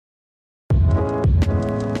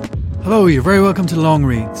Hello, you're very welcome to Long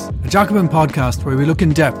Reads, a Jacobin podcast where we look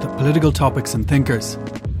in depth at political topics and thinkers.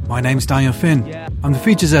 My name's Daniel Finn. I'm the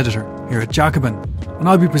features editor here at Jacobin, and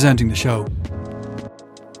I'll be presenting the show.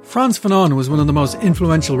 Frantz Fanon was one of the most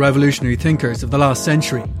influential revolutionary thinkers of the last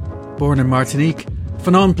century. Born in Martinique,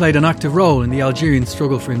 Fanon played an active role in the Algerian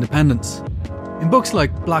struggle for independence. In books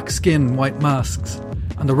like Black Skin, White Masks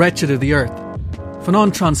and The Wretched of the Earth,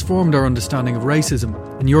 Fanon transformed our understanding of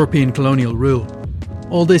racism and European colonial rule.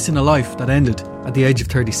 All this in a life that ended at the age of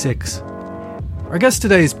 36. Our guest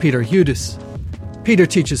today is Peter Hudis. Peter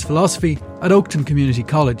teaches philosophy at Oakton Community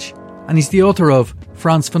College, and he's the author of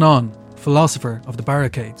Frantz Fanon, Philosopher of the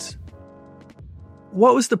Barricades.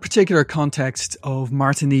 What was the particular context of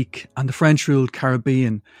Martinique and the French-ruled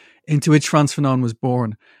Caribbean into which Frantz Fanon was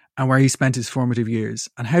born and where he spent his formative years?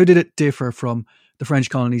 And how did it differ from the French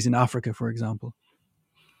colonies in Africa, for example?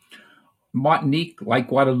 Martinique, like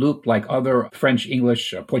Guadeloupe, like other French,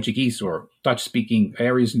 English, Portuguese, or Dutch-speaking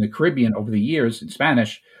areas in the Caribbean over the years in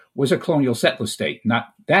Spanish, was a colonial settler state,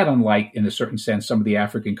 not that unlike, in a certain sense, some of the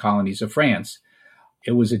African colonies of France.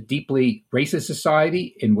 It was a deeply racist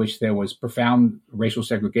society in which there was profound racial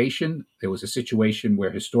segregation. There was a situation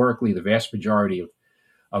where historically the vast majority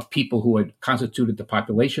of people who had constituted the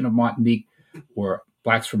population of Martinique were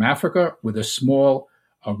blacks from Africa, with a small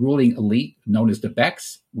ruling elite known as the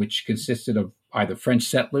Becs, which consisted of either French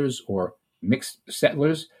settlers or mixed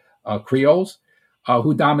settlers, Creoles,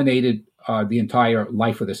 who dominated the entire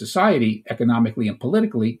life of the society, economically and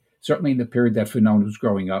politically, certainly in the period that Fanon was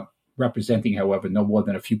growing up, representing, however, no more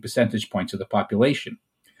than a few percentage points of the population.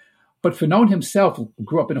 But Fanon himself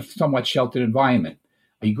grew up in a somewhat sheltered environment.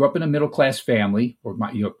 He grew up in a middle-class family, or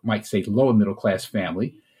you might say lower middle-class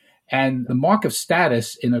family. And the mark of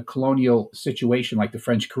status in a colonial situation like the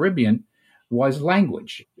French Caribbean was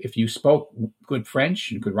language. If you spoke good French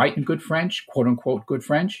and could write in good French, quote unquote good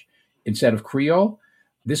French, instead of Creole,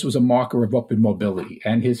 this was a marker of upward mobility.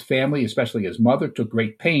 And his family, especially his mother, took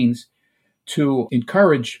great pains to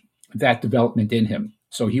encourage that development in him.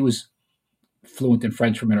 So he was fluent in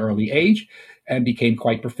French from an early age and became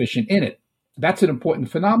quite proficient in it. That's an important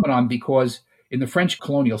phenomenon because in the French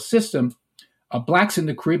colonial system, blacks in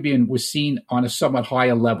the Caribbean were seen on a somewhat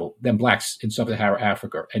higher level than blacks in sub-Saharan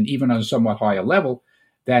Africa, and even on a somewhat higher level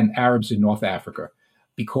than Arabs in North Africa,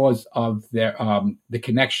 because of their the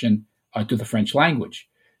connection to the French language.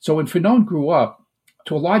 So when Fanon grew up,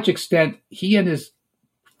 to a large extent, he and his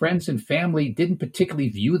friends and family didn't particularly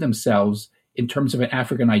view themselves in terms of an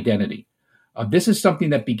African identity. This is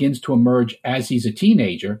something that begins to emerge as he's a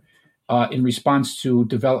teenager, in response to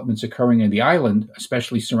developments occurring in the island,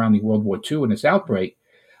 especially surrounding World War II and its outbreak.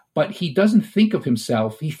 But he doesn't think of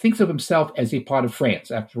himself, he thinks of himself as a part of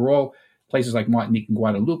France. After all, places like Martinique and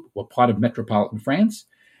Guadeloupe were part of metropolitan France,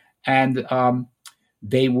 and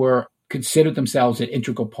they were considered themselves an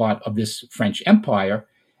integral part of this French empire.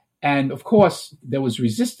 And of course, there was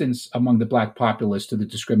resistance among the black populace to the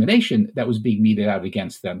discrimination that was being meted out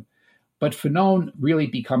against them. But Fanon really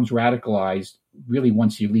becomes radicalized really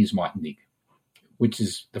once he leaves Martinique, which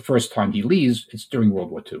is the first time he leaves. It's during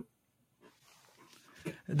World War II.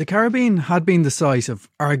 The Caribbean had been the site of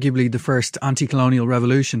arguably the first anti-colonial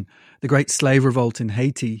revolution, the Great Slave Revolt in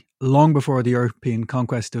Haiti, long before the European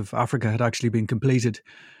conquest of Africa had actually been completed.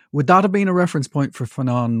 Would that have been a reference point for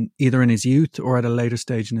Fanon either in his youth or at a later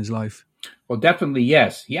stage in his life? Well, definitely,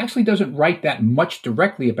 yes. He actually doesn't write that much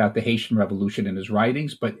directly about the Haitian Revolution in his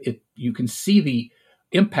writings, but you can see the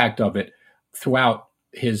impact of it throughout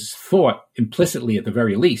his thought, implicitly at the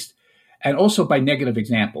very least, and also by negative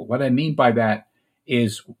example. What I mean by that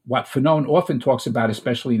is what Fanon often talks about,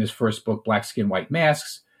 especially in his first book, Black Skin, White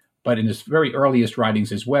Masks, but in his very earliest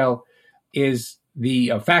writings as well, is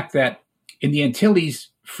the fact that in the Antilles,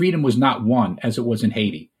 freedom was not won as it was in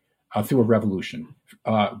Haiti through a revolution.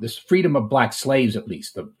 This freedom of black slaves, at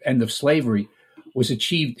least, the end of slavery, was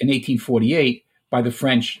achieved in 1848 by the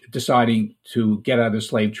French deciding to get out of the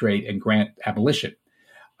slave trade and grant abolition.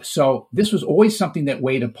 So this was always something that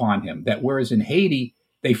weighed upon him, that whereas in Haiti,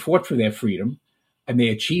 they fought for their freedom and they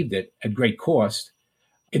achieved it at great cost,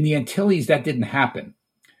 in the Antilles, that didn't happen.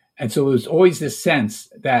 And so there was always this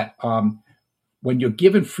sense that when you're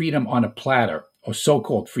given freedom on a platter, or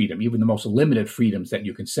so-called freedom, even the most limited freedoms that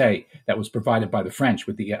you can say that was provided by the French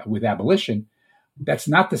with abolition, that's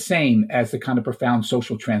not the same as the kind of profound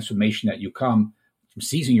social transformation that you come from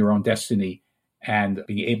seizing your own destiny and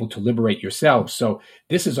being able to liberate yourself. So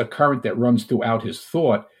this is a current that runs throughout his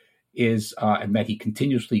thought, and that he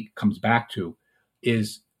continuously comes back to,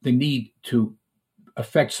 is the need to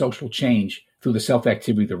affect social change through the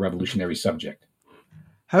self-activity of the revolutionary subject.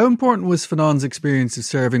 How important was Fanon's experience of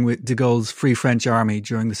serving with de Gaulle's Free French Army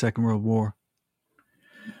during the Second World War?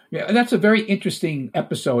 Yeah, and that's a very interesting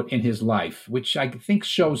episode in his life, which I think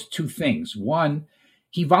shows two things. One,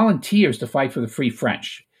 he volunteers to fight for the Free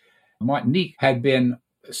French. Martinique had been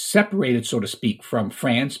separated, so to speak, from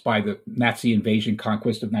France by the Nazi invasion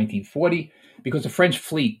conquest of 1940 because the French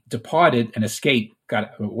fleet departed and escaped,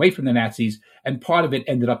 got away from the Nazis, and part of it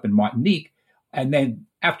ended up in Martinique. And then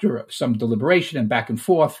after some deliberation and back and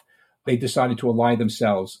forth, they decided to ally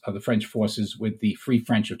themselves, the French forces, with the Free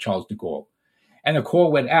French of Charles de Gaulle. And a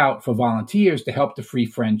call went out for volunteers to help the Free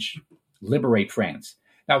French liberate France.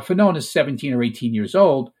 Now, Fanon is 17 or 18 years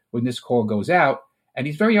old when this call goes out, and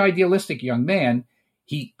he's a very idealistic young man.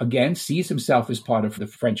 He, again, sees himself as part of the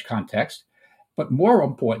French context, but more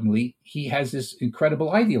importantly, he has this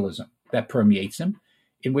incredible idealism that permeates him,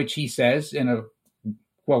 in which he says in a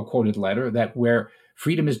well-quoted letter that where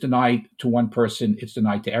freedom is denied to one person, it's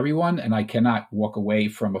denied to everyone, and I cannot walk away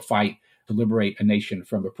from a fight to liberate a nation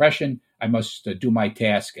from oppression. I must do my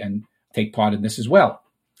task and take part in this as well.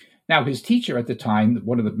 Now, his teacher at the time,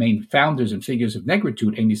 one of the main founders and figures of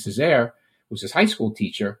Negritude, Aimé Césaire, was his high school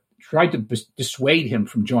teacher, tried to dissuade him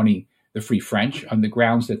from joining the Free French on the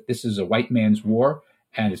grounds that this is a white man's war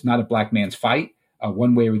and it's not a black man's fight,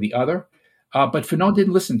 one way or the other. But Fanon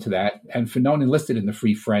didn't listen to that, and Fanon enlisted in the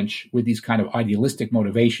Free French with these kind of idealistic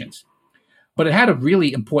motivations. But it had a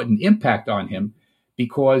really important impact on him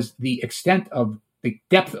because the extent of the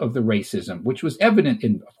depth of the racism, which was evident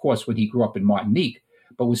in, of course, when he grew up in Martinique,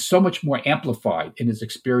 but was so much more amplified in his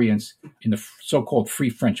experience in the so-called Free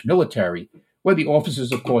French military, where the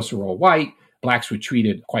officers, of course, were all white, blacks were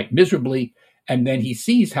treated quite miserably, and then he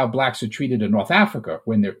sees how blacks are treated in North Africa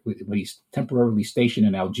when he's temporarily stationed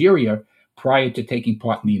in Algeria prior to taking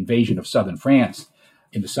part in the invasion of southern France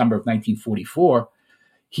in the summer of 1944.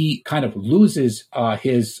 He kind of loses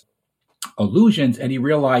his illusions, and he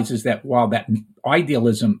realizes that while that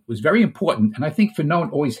idealism was very important, and I think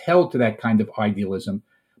Fanon always held to that kind of idealism,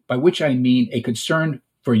 by which I mean a concern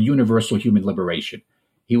for universal human liberation.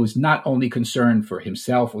 He was not only concerned for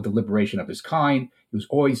himself or the liberation of his kind, he was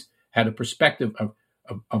always had a perspective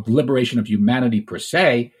of liberation of humanity per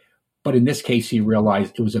se, but in this case he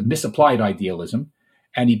realized it was a misapplied idealism,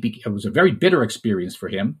 and it was a very bitter experience for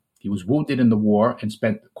him. He was wounded in the war and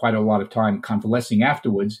spent quite a lot of time convalescing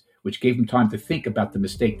afterwards, which gave him time to think about the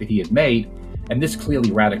mistake that he had made. And this clearly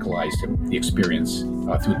radicalized him, the experience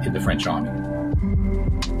in the French army.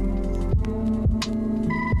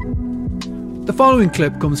 The following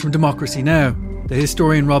clip comes from Democracy Now! The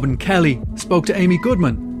historian Robin Kelly spoke to Amy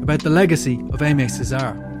Goodman about the legacy of Aimé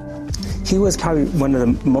Césaire. He was probably one of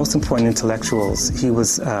the most important intellectuals. He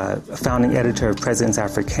was a founding editor of Présidence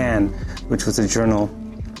Africaine, which was a journal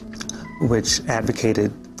which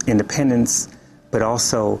advocated independence, but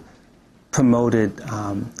also promoted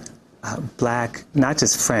black, not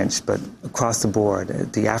just French, but across the board,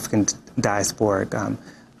 the African diasporic,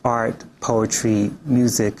 art, poetry,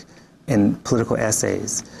 music, and political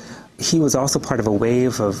essays. He was also part of a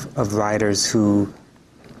wave of writers who,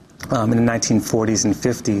 in the 1940s and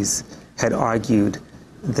 50s, had argued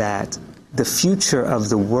that the future of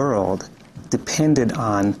the world depended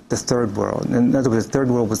on the Third World. In other words, the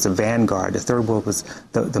Third World was the vanguard. The Third World was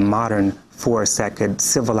the modern force that could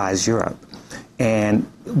civilize Europe. And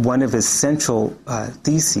one of his central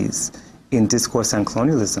theses in Discourse on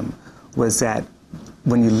Colonialism was that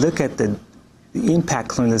when you look at the impact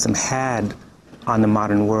colonialism had on the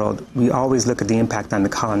modern world, we always look at the impact on the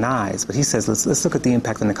colonized. But he says, let's look at the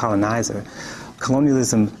impact on the colonizer.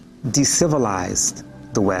 Colonialism decivilized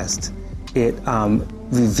the West. It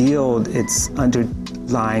revealed its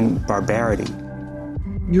underlying barbarity.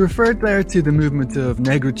 You referred there to the movement of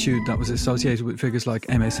negritude that was associated with figures like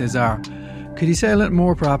Aimé Césaire. Could you say a little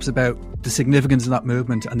more perhaps about the significance of that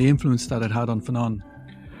movement and the influence that it had on Fanon?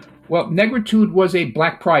 Well, negritude was a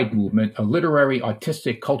Black Pride movement, a literary,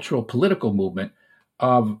 artistic, cultural, political movement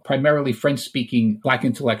of primarily French-speaking Black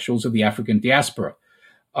intellectuals of the African diaspora.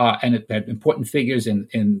 And it had important figures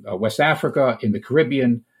in West Africa, in the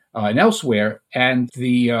Caribbean, and elsewhere. And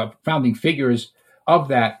the founding figures of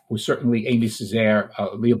that was certainly Aimé Césaire,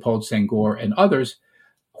 Léopold Senghor, and others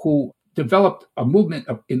who developed a movement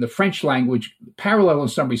in the French language, parallel in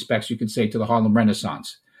some respects, you could say, to the Harlem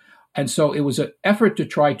Renaissance. And so it was an effort to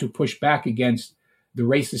try to push back against the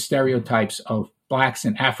racist stereotypes of Blacks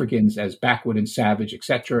and Africans as backward and savage,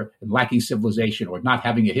 etc., and lacking civilization or not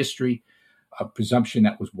having a history, a presumption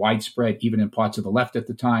that was widespread even in parts of the left at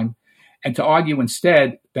the time, and to argue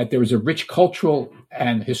instead that there is a rich cultural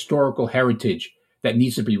and historical heritage that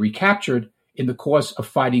needs to be recaptured in the course of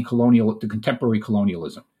fighting the contemporary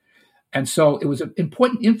colonialism. And so it was an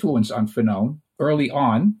important influence on Fanon early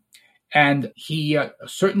on. And he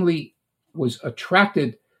certainly was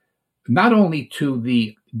attracted not only to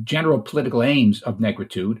the general political aims of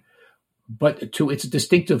negritude, but to its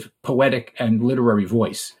distinctive poetic and literary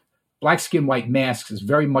voice. Black Skin, White Masks is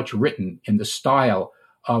very much written in the style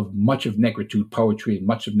of much of negritude poetry and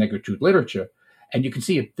much of negritude literature. And you can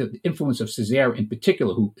see the influence of Césaire in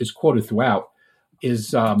particular, who is quoted throughout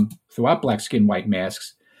Black Skin, White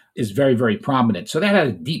Masks, is very, very prominent. So that had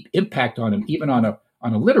a deep impact on him, even on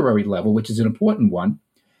a literary level, which is an important one.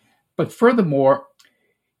 But furthermore,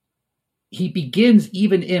 he begins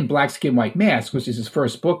even in Black Skin, White Masks, which is his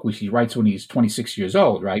first book, which he writes when he's 26 years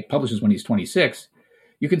old, right? Publishes when he's 26.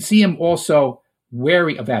 You can see him also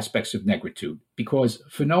wary of aspects of negritude because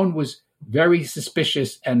Fanon was very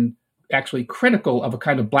suspicious and actually critical of a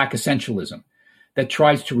kind of Black essentialism that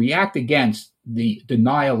tries to react against the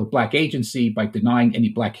denial of Black agency by denying any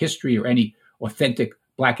Black history or any authentic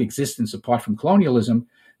Black existence apart from colonialism,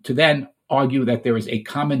 to then argue that there is a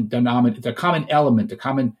common denominator, a common element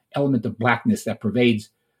of Blackness that pervades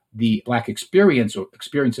the Black experience or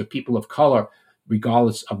experience of people of color,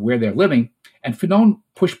 regardless of where they're living. And Fanon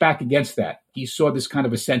pushed back against that. He saw this kind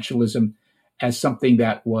of essentialism as something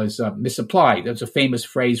that was misapplied. There's a famous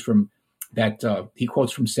phrase that he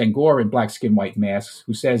quotes from Senghor in Black Skin, White Masks,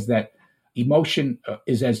 who says that emotion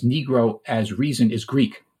is as Negro as reason is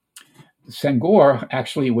Greek. Senghor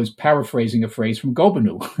actually was paraphrasing a phrase from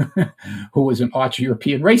Gobineau, who was an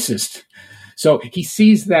arch-European racist. So he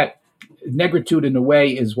sees that negritude in a way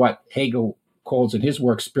is what Hegel calls in his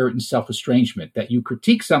work spirit and self-estrangement, that you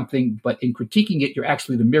critique something, but in critiquing it, you're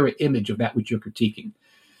actually the mirror image of that which you're critiquing.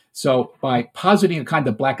 So by positing a kind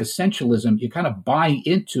of Black essentialism, you're kind of buying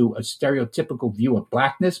into a stereotypical view of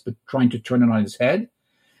Blackness, but trying to turn it on its head.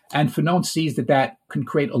 And Fanon sees that can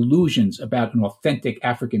create illusions about an authentic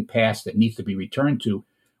African past that needs to be returned to,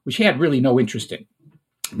 which he had really no interest in.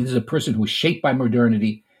 This is a person who was shaped by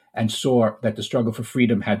modernity and saw that the struggle for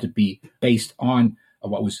freedom had to be based on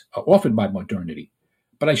what was offered by modernity.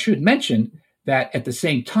 But I should mention that at the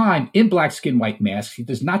same time, in Black Skin, White Masks, he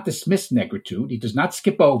does not dismiss negritude. He does not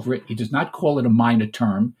skip over it. He does not call it a minor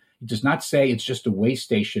term. He does not say it's just a way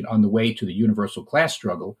station on the way to the universal class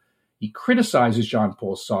struggle. He criticizes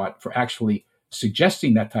Jean-Paul Sartre for actually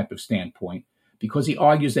suggesting that type of standpoint because he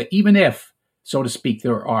argues that even if, so to speak,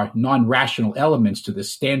 there are non-rational elements to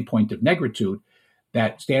this standpoint of negritude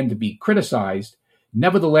that stand to be criticized,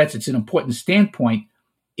 nevertheless, it's an important standpoint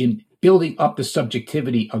in building up the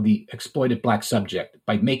subjectivity of the exploited Black subject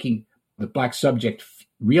by making the Black subject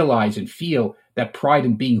realize and feel that pride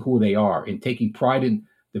in being who they are, in taking pride in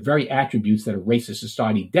the very attributes that a racist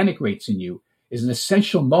society denigrates in you, is an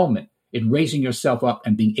essential moment in raising yourself up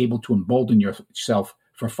and being able to embolden yourself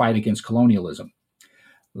for a fight against colonialism.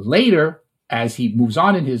 Later, as he moves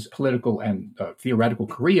on in his political and theoretical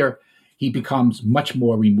career, he becomes much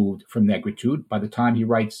more removed from negritude. By the time he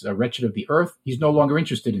writes Wretched of the Earth, he's no longer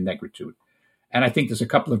interested in negritude. And I think there's a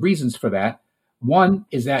couple of reasons for that. One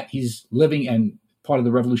is that he's living and part of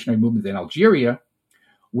the revolutionary movement in Algeria,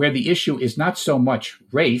 where the issue is not so much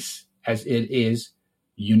race as it is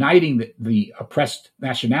uniting the oppressed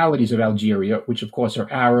nationalities of Algeria, which of course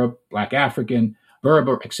are Arab, Black African,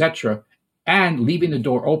 Berber, etc., and leaving the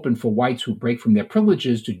door open for whites who break from their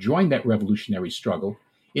privileges to join that revolutionary struggle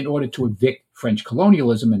in order to evict French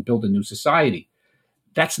colonialism and build a new society.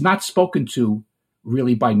 That's not spoken to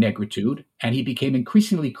really by negritude, and he became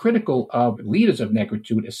increasingly critical of leaders of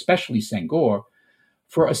negritude, especially Senghor,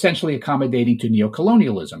 for essentially accommodating to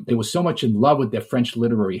neocolonialism. They were so much in love with their French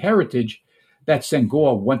literary heritage that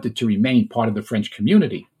Senghor wanted to remain part of the French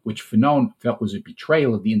community, which Fanon felt was a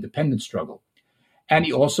betrayal of the independence struggle. And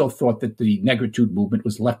he also thought that the negritude movement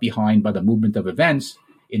was left behind by the movement of events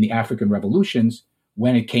in the African revolutions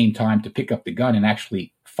when it came time to pick up the gun and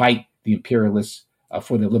actually fight the imperialists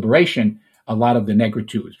for their liberation. A lot of the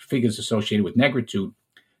negritude figures associated with negritude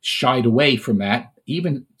shied away from that.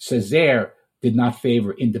 Even Césaire did not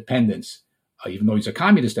favor independence, even though he's a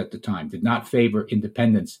communist at the time, did not favor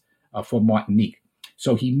independence for Martinique.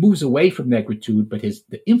 So he moves away from negritude, but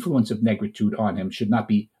the influence of negritude on him should not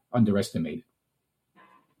be underestimated.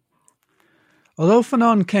 Although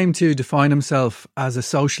Fanon came to define himself as a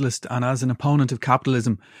socialist and as an opponent of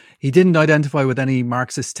capitalism, he didn't identify with any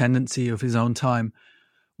Marxist tendency of his own time.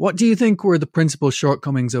 What do you think were the principal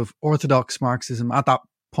shortcomings of orthodox Marxism at that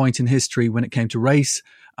point in history when it came to race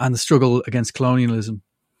and the struggle against colonialism?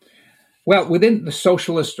 Well, within the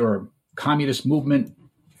socialist or communist movement,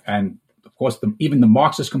 and of course even the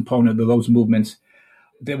Marxist component of those movements,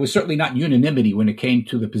 there was certainly not unanimity when it came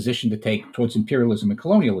to the position to take towards imperialism and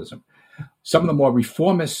colonialism. Some of the more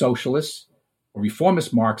reformist socialists or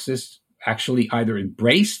reformist Marxists actually either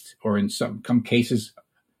embraced or in some cases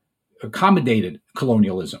accommodated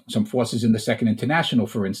colonialism. Some forces in the Second International,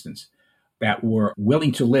 for instance, that were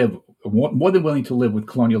willing to live, more than willing to live with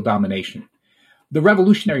colonial domination. The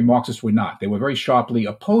revolutionary Marxists were not. They were very sharply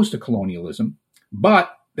opposed to colonialism,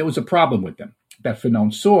 but there was a problem with them that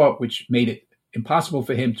Fanon saw, which made it impossible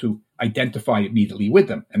for him to identify immediately with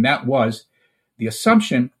them. And that was the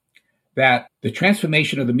assumption that the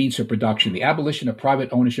transformation of the means of production, the abolition of private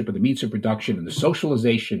ownership of the means of production, and the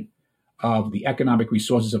socialization of the economic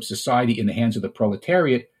resources of society in the hands of the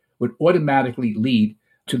proletariat would automatically lead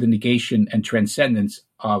to the negation and transcendence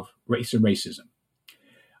of race and racism.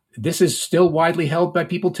 This is still widely held by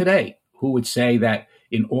people today who would say that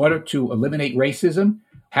in order to eliminate racism,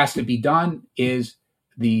 has to be done is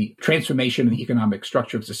the transformation of the economic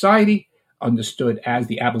structure of society, understood as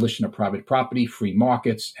the abolition of private property, free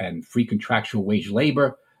markets, and free contractual wage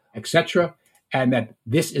labor, etc., and that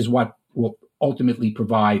this is what will ultimately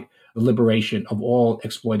provide the liberation of all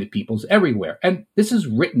exploited peoples everywhere. And this is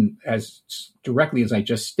written as directly as I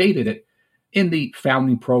just stated it in the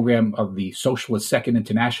founding program of the Socialist Second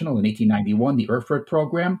International in 1891, the Erfurt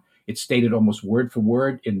program. It's stated almost word for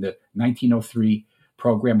word in the 1903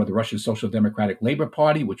 program of the Russian Social Democratic Labor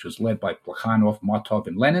Party, which was led by Plekhanov, Martov,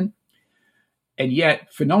 and Lenin. And yet,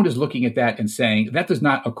 Fanon is looking at that and saying that does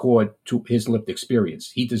not accord to his lived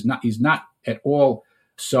experience. He's not at all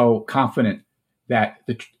so confident that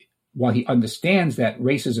while he understands that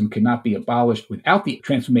racism cannot be abolished without the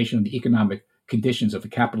transformation of the economic conditions of a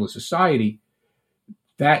capitalist society,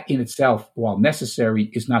 that in itself, while necessary,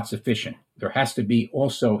 is not sufficient. There has to be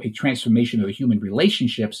also a transformation of the human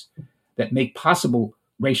relationships that make possible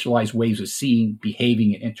racialized ways of seeing,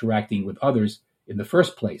 behaving, and interacting with others in the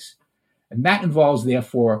first place. And that involves,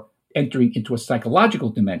 therefore, entering into a psychological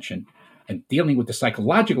dimension and dealing with the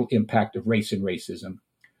psychological impact of race and racism,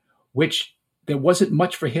 which there wasn't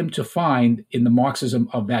much for him to find in the Marxism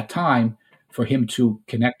of that time for him to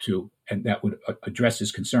connect to, and that would address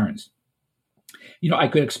his concerns. I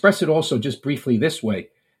could express it also just briefly this way.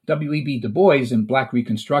 W.E.B. Du Bois in Black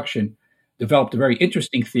Reconstruction developed a very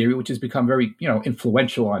interesting theory, which has become very,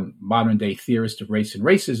 influential on modern day theorists of race and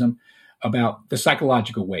racism, about the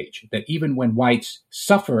psychological wage, that even when whites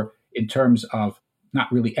suffer in terms of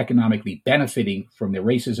not really economically benefiting from their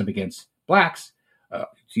racism against blacks,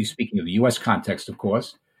 speaking of the U.S. context, of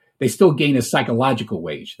course, they still gain a psychological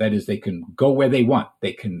wage. That is, they can go where they want.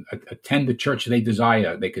 They can attend the church they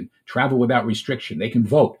desire. They can travel without restriction. They can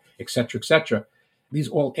vote, et cetera, et cetera. These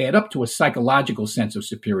all add up to a psychological sense of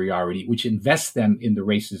superiority, which invests them in the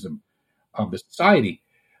racism of the society.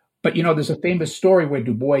 But, there's a famous story where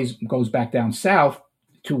Du Bois goes back down south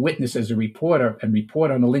to witness as a reporter and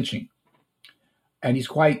report on a lynching. And he's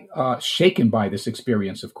quite shaken by this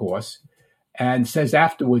experience, of course, and says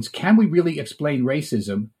afterwards, can we really explain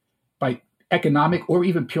racism by economic or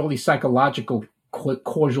even purely psychological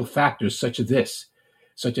causal factors such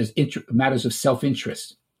as matters of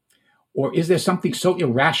self-interest? Or is there something so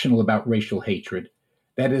irrational about racial hatred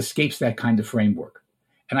that it escapes that kind of framework?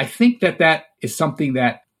 And I think that is something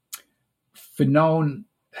that Fanon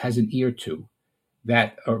has an ear to,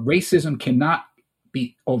 that racism cannot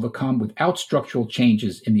be overcome without structural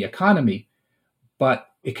changes in the economy, but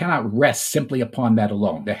it cannot rest simply upon that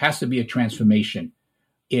alone. There has to be a transformation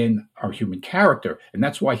in our human character. And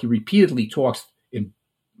that's why he repeatedly talks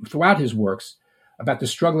throughout his works about the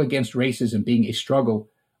struggle against racism being a struggle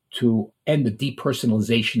to end the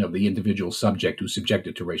depersonalization of the individual subject who's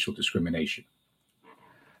subjected to racial discrimination.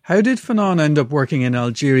 How did Fanon end up working in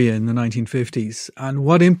Algeria in the 1950s? And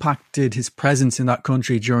what impact did his presence in that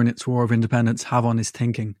country during its War of Independence have on his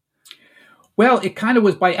thinking? Well, it kind of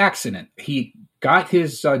was by accident. He got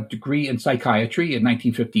his degree in psychiatry in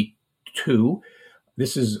 1952.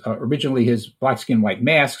 This is originally his Black Skin, White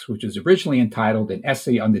Masks, which is originally entitled An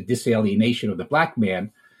Essay on the Disalienation of the Black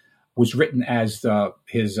Man, was written as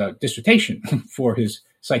his dissertation for his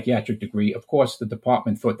psychiatric degree. Of course, the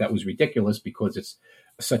department thought that was ridiculous because it's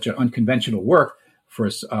such an unconventional work for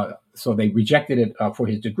us. So they rejected it for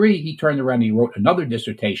his degree. He turned around and he wrote another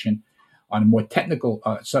dissertation on a more technical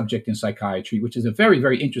subject in psychiatry, which is a very,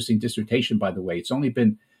 very interesting dissertation, by the way. It's only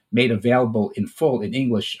been made available in full in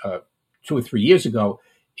English 2 or 3 years ago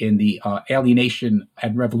in the Alienation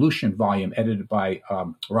and Revolution volume edited by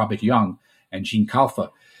Robert Young and Jean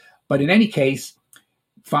Kalfa. But in any case,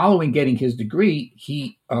 following getting his degree,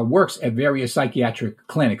 he works at various psychiatric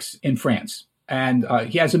clinics in France. And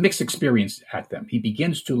he has a mixed experience at them. He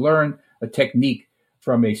begins to learn a technique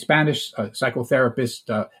from a Spanish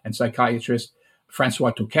psychotherapist and psychiatrist,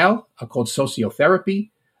 Francois Tuquel, called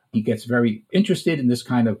sociotherapy. He gets very interested in this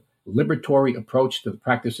kind of liberatory approach to the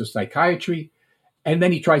practice of psychiatry. And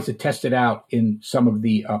then he tries to test it out in some of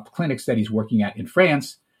the clinics that he's working at in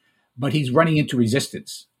France. But he's running into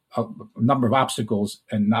resistance, a number of obstacles,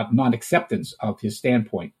 and non-acceptance of his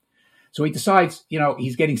standpoint. So he decides,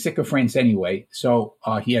 he's getting sick of France anyway. So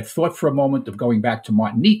he had thought for a moment of going back to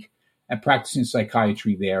Martinique and practicing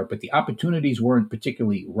psychiatry there, but the opportunities weren't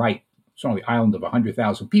particularly right. It's only an island of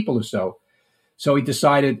 100,000 people or so. So he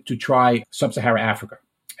decided to try sub-Saharan Africa.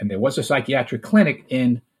 And there was a psychiatric clinic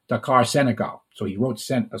in Dakar, Senegal. So he wrote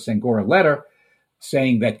Senghor a letter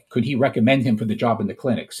saying that could he recommend him for the job in the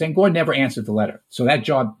clinic. Senghor never answered the letter. So that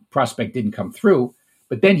job prospect didn't come through.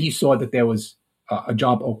 But then he saw that there was a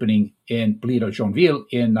job opening in Blido-Jonville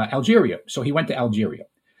in Algeria. So he went to Algeria.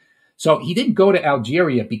 So he didn't go to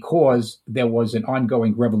Algeria because there was an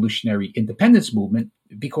ongoing revolutionary independence movement,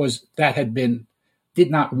 because that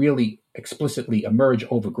did not really explicitly emerge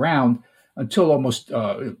over ground until almost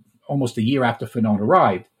a year after Fanon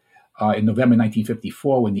arrived. In November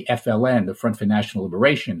 1954, when the FLN, the Front for National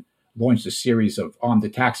Liberation, launched a series of armed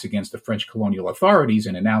attacks against the French colonial authorities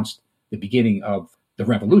and announced the beginning of the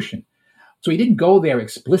revolution. So he didn't go there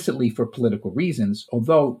explicitly for political reasons,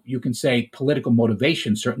 although you can say political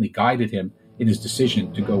motivation certainly guided him in his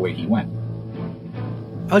decision to go where he went.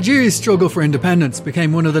 Algeria's struggle for independence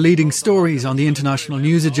became one of the leading stories on the international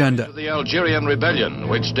news agenda. The Algerian rebellion,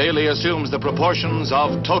 which daily assumes the proportions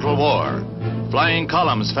of total war. Flying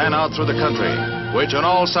columns fan out through the country, which on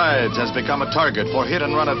all sides has become a target for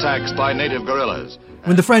hit-and-run attacks by native guerrillas.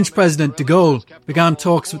 When the French President de Gaulle began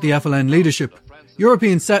talks with the FLN leadership,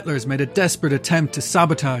 European settlers made a desperate attempt to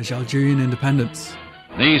sabotage Algerian independence.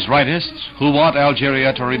 These rightists, who want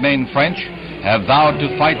Algeria to remain French, have vowed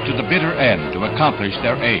to fight to the bitter end to accomplish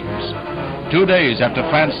their aims. 2 days after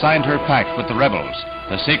France signed her pact with the rebels,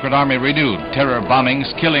 the Secret Army renewed terror bombings,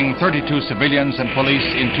 killing 32 civilians and police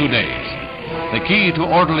in 2 days. The key to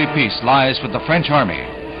orderly peace lies with the French army.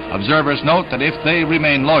 Observers note that if they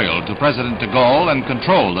remain loyal to President de Gaulle and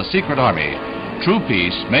control the Secret Army, true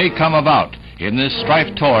peace may come about in this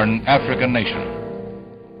strife-torn African nation.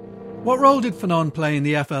 What role did Fanon play in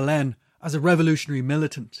the FLN as a revolutionary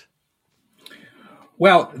militant?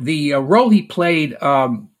 Well, the role he played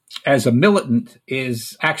as a militant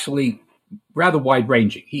is actually rather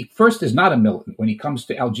wide-ranging. He first is not a militant. When he comes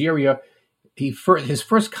to Algeria, his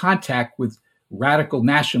first contact with radical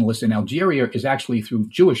nationalists in Algeria is actually through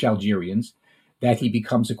Jewish Algerians that he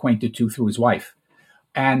becomes acquainted to through his wife.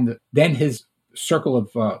 And then his circle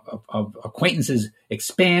of acquaintances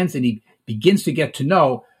expands, and he begins to get to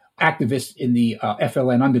know activists in the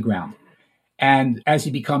FLN underground. And as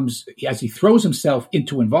he throws himself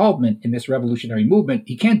into involvement in this revolutionary movement,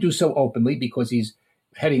 he can't do so openly because he's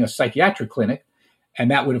heading a psychiatric clinic.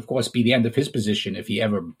 And that would, of course, be the end of his position if he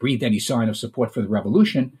ever breathed any sign of support for the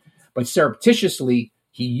revolution. But surreptitiously,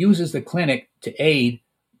 he uses the clinic to aid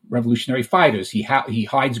revolutionary fighters. He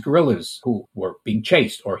hides guerrillas who were being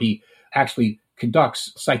chased, or he actually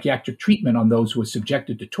conducts psychiatric treatment on those who were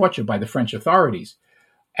subjected to torture by the French authorities.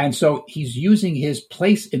 And so he's using his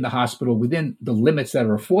place in the hospital within the limits that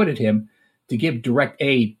are afforded him to give direct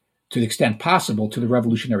aid to the extent possible to the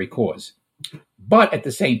revolutionary cause. But at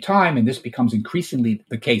the same time, and this becomes increasingly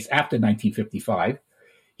the case after 1955,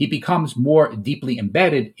 he becomes more deeply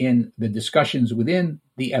embedded in the discussions within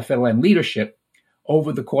the FLN leadership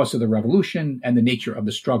over the course of the revolution and the nature of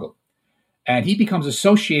the struggle. And he becomes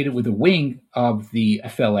associated with a wing of the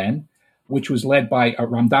FLN, which was led by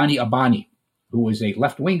Ramdani Abani, who was a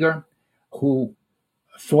left-winger who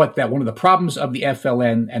thought that one of the problems of the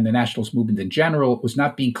FLN and the nationalist movement in general was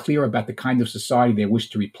not being clear about the kind of society they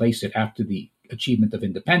wished to replace it after the achievement of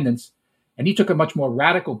independence. And he took a much more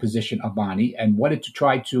radical position, Abani, and wanted to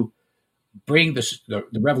try to bring the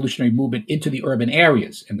revolutionary movement into the urban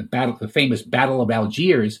areas. And the famous Battle of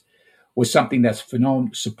Algiers was something that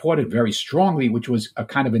Fanon supported very strongly, which was a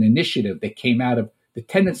kind of an initiative that came out of the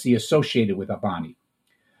tendency associated with Abani.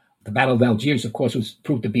 The Battle of Algiers, of course, was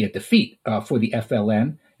proved to be a defeat for the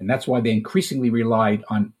FLN, and that's why they increasingly relied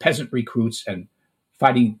on peasant recruits and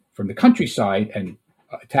fighting from the countryside, and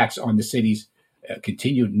attacks on the cities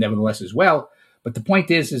continued nevertheless as well. But the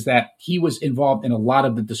point is that he was involved in a lot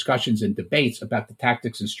of the discussions and debates about the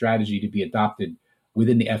tactics and strategy to be adopted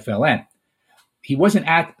within the FLN. He wasn't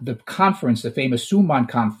at the conference, the famous Suman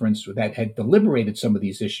conference, that had deliberated some of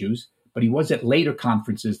these issues, but he was at later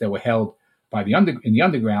conferences that were held in the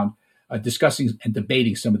underground, discussing and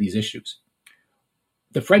debating some of these issues.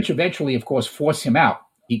 The French eventually, of course, force him out.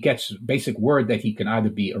 He gets basic word that he can either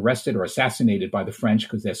be arrested or assassinated by the French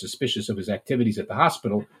because they're suspicious of his activities at the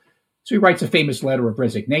hospital. So he writes a famous letter of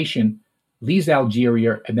resignation leaves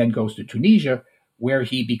Algeria, and then goes to Tunisia, where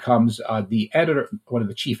he becomes the editor, one of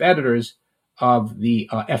the chief editors of the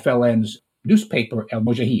FLN's newspaper, El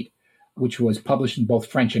Mojahid, which was published in both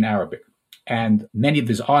French and Arabic. And many of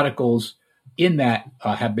his articles in that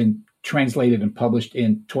have been translated and published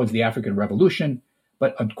towards the African Revolution,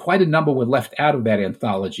 but quite a number were left out of that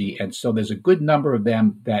anthology. And so there's a good number of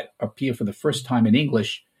them that appear for the first time in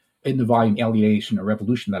English in the volume Alienation or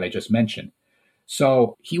Revolution that I just mentioned.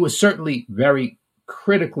 So he was certainly very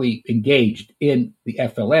critically engaged in the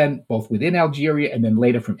FLN, both within Algeria and then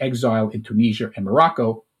later from exile in Tunisia and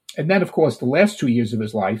Morocco. And then, of course, the last 2 years of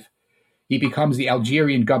his life, he becomes the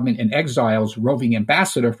Algerian government in exile's roving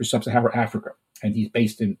ambassador for sub-Saharan Africa. And he's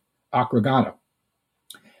based in Accra, Ghana.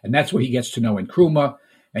 And that's where he gets to know Nkrumah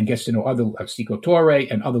and gets to know other Sékou Touré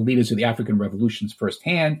and other leaders of the African revolutions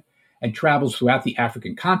firsthand, and travels throughout the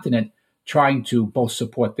African continent, trying to both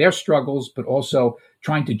support their struggles, but also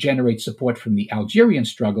trying to generate support from the Algerian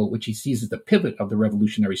struggle, which he sees as the pivot of the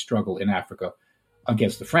revolutionary struggle in Africa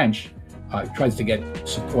against the French. Tries to get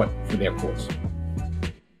support for their cause.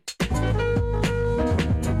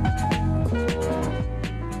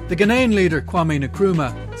 The Ghanaian leader Kwame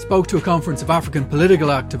Nkrumah spoke to a conference of African political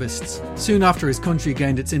activists soon after his country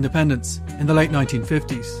gained its independence in the late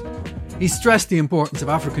 1950s. He stressed the importance of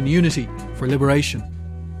African unity for liberation.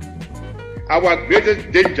 Our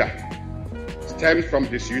greatest danger stems from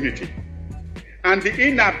disunity and the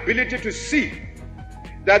inability to see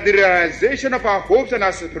that the realization of our hopes and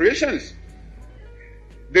aspirations,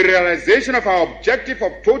 the realization of our objective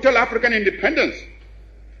of total African independence,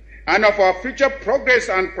 and of our future progress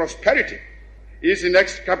and prosperity is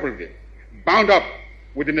inextricably bound up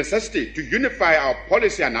with the necessity to unify our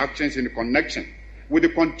policy and actions in connection with the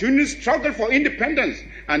continued struggle for independence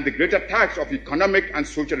and the greater task of economic and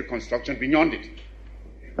social reconstruction beyond it.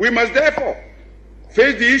 We must therefore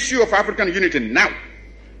face the issue of African unity now,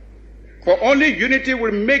 for only unity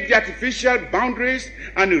will make the artificial boundaries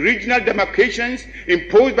and regional demarcations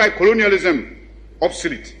imposed by colonialism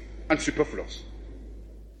obsolete and superfluous.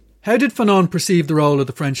 How did Fanon perceive the role of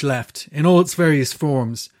the French left in all its various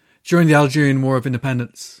forms during the Algerian War of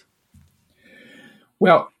Independence?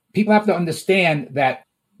 Well, people have to understand that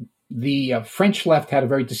the French left had a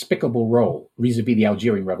very despicable role vis-a-vis the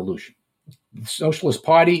Algerian Revolution. The Socialist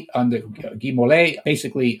Party under Guy Mollet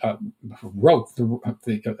basically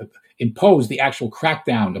imposed the actual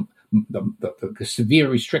crackdown, the severe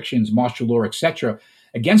restrictions, martial law, etc.,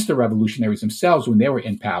 against the revolutionaries themselves when they were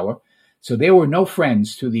in power. So they were no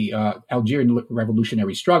friends to the Algerian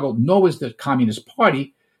revolutionary struggle, nor was the Communist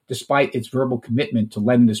Party, despite its verbal commitment to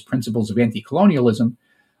Leninist principles of anti-colonialism,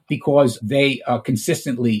 because they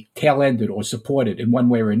consistently tail-ended or supported in one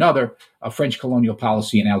way or another a French colonial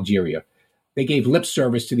policy in Algeria. They gave lip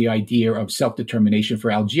service to the idea of self-determination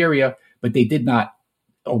for Algeria, but they did not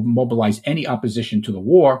mobilize any opposition to the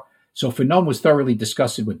war. So Fanon was thoroughly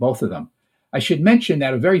disgusted with both of them. I should mention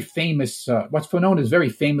that a very famous, what's Fanon is very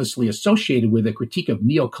famously associated with a critique of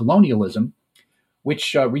neo-colonialism,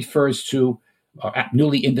 which refers to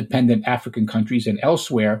newly independent African countries and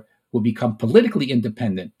elsewhere who become politically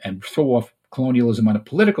independent and throw off colonialism on a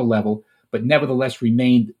political level, but nevertheless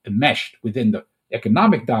remained enmeshed within the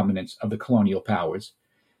economic dominance of the colonial powers.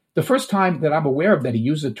 The first time that I'm aware of that he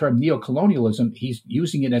used the term neo-colonialism, he's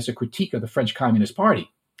using it as a critique of the French Communist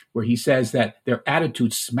Party, where he says that their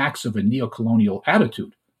attitude smacks of a neo-colonial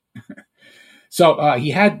attitude. So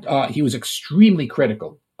he was extremely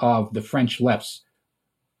critical of the French left's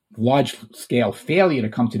large-scale failure to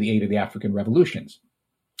come to the aid of the African revolutions,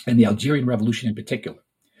 and the Algerian Revolution in particular.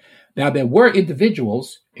 Now, there were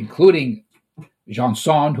individuals, including Jean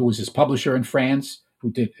Son, who was his publisher in France,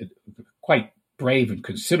 who did quite brave and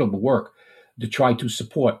considerable work to try to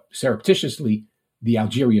support surreptitiously the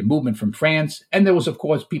Algerian movement from France. And there was, of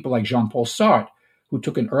course, people like Jean-Paul Sartre, who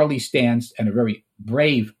took an early stance and a very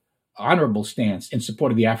brave, honorable stance in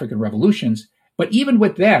support of the African revolutions. But even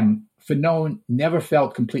with them, Fanon never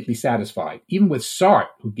felt completely satisfied. Even with Sartre,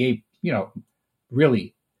 who gave,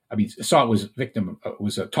 Sartre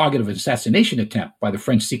was a target of an assassination attempt by the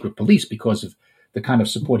French secret police because of the kind of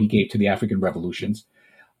support he gave to the African revolutions.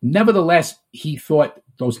 Nevertheless, he thought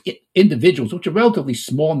those individuals, which are a relatively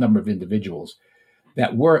small number of individuals,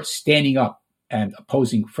 that were standing up and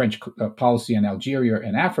opposing French policy in Algeria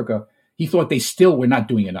and Africa, he thought they still were not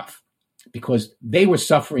doing enough because they were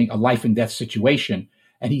suffering a life and death situation.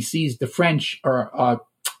 And he sees the French are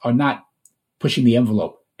not pushing the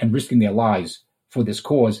envelope and risking their lives for this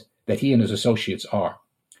cause that he and his associates are.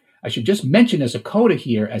 I should just mention as a coda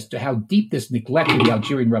here as to how deep this neglect of the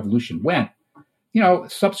Algerian Revolution went.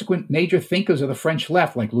 Subsequent major thinkers of the French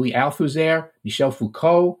left, like Louis Althusser, Michel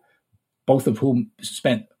Foucault, both of whom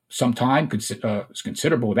spent some time,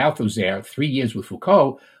 considerable with Althusser, 3 years with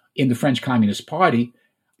Foucault in the French Communist Party,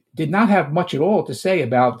 did not have much at all to say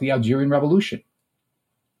about the Algerian Revolution.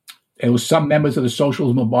 There was some members of the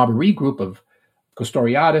Socialism and Barbarie group of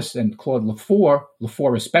Castoriadis and Claude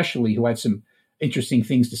Lefort especially, who had some interesting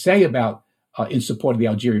things to say about in support of the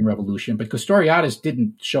Algerian Revolution, but Castoriadis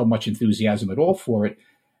didn't show much enthusiasm at all for it.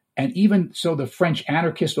 And even so, the French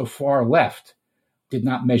anarchists or far left did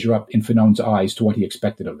not measure up in Fanon's eyes to what he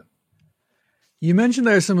expected of them. You mentioned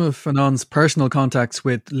there some of Fanon's personal contacts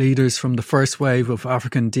with leaders from the first wave of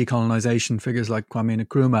African decolonization, figures like Kwame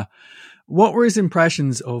Nkrumah. What were his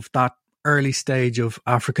impressions of that early stage of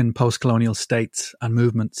African post-colonial states and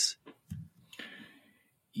movements?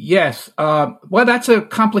 Yes. Well, that's a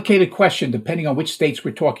complicated question depending on which states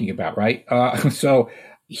we're talking about, right? So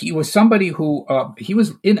he was somebody who, he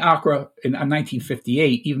was in Accra in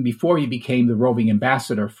 1958, even before he became the roving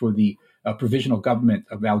ambassador for the provisional government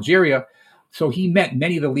of Algeria. So he met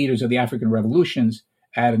many of the leaders of the African revolutions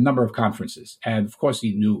at a number of conferences. And of course,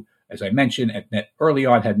 he knew, as I mentioned, had met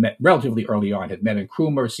relatively early on Nkrumah,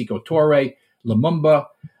 Sékou Touré, Lumumba.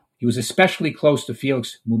 He was especially close to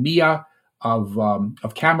Félix Moumiya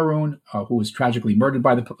of Cameroon, who was tragically murdered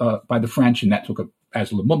by the French, and that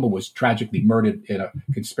as Lumumba was tragically murdered in a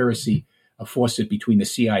conspiracy aforesaid between the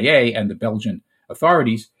CIA and the Belgian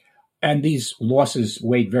authorities. And these losses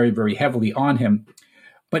weighed very, very heavily on him.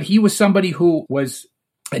 But he was somebody who was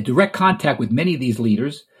in direct contact with many of these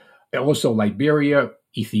leaders, also Liberia,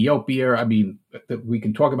 Ethiopia. I mean, we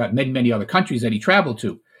can talk about many, many other countries that he traveled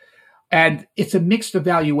to. And it's a mixed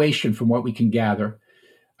evaluation from what we can gather.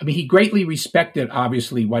 I mean, he greatly respected,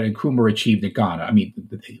 obviously, what Nkrumah achieved in Ghana. I mean,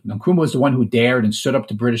 Nkrumah was the one who dared and stood up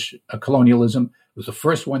to British colonialism, was the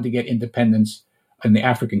first one to get independence in the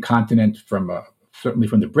African continent certainly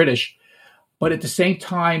from the British. But at the same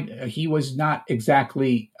time, he was not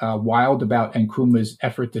exactly wild about Nkrumah's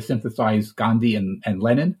effort to synthesize Gandhi and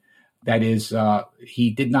Lenin. That is, he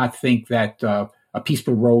did not think that a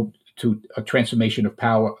peaceful road to a transformation of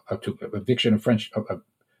power, to eviction of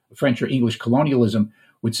French or English colonialism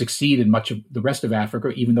would succeed in much of the rest of Africa,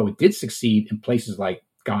 even though it did succeed in places like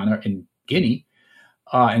Ghana and Guinea.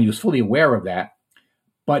 And he was fully aware of that.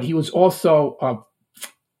 But he was also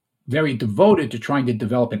very devoted to trying to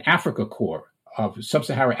develop an Africa Corps of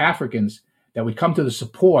sub-Saharan Africans that would come to the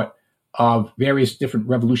support of various different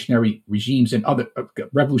revolutionary regimes and other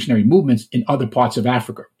revolutionary movements in other parts of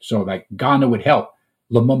Africa. So like Ghana would help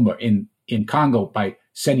Lumumba in Congo by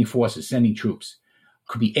sending forces, sending troops.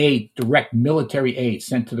 Could be aid, direct military aid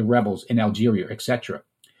sent to the rebels in Algeria, etc.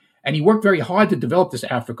 And he worked very hard to develop this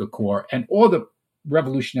Africa Corps, and all the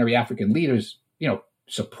revolutionary African leaders,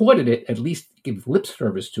 supported it, at least give lip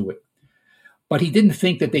service to it. But he didn't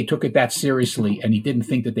think that they took it that seriously, and he didn't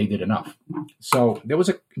think that they did enough. So there was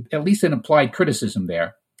at least an implied criticism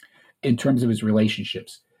there in terms of his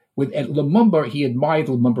relationships. With Lumumba, he admired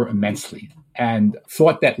Lumumba immensely and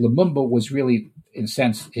thought that Lumumba was really, in a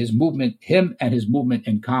sense, him and his movement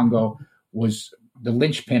in Congo was the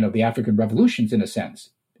linchpin of the African revolutions, in a sense,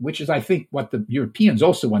 which is, I think, what the Europeans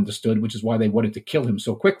also understood, which is why they wanted to kill him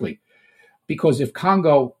so quickly. Because if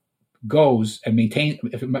Congo maintains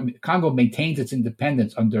its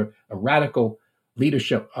independence under a radical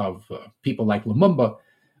leadership of people like Lumumba,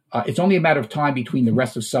 it's only a matter of time between the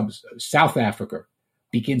rest of South Africa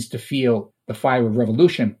begins to feel the fire of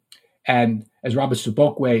revolution. And as Robert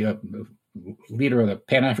Sobukwe, leader of the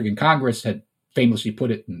Pan-African Congress, had famously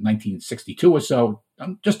put it in 1962 or so,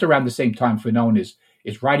 just around the same time Fanon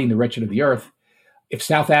is writing The Wretched of the Earth, if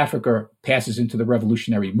South Africa passes into the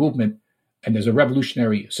revolutionary movement, and there's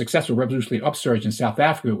a successful revolutionary upsurge in South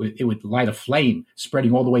Africa, it would light a flame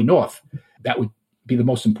spreading all the way north. That would be the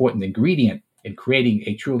most important ingredient in creating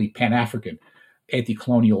a truly Pan-African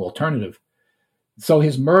anti-colonial alternative. So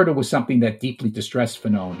his murder was something that deeply distressed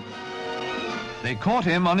Fanon. They caught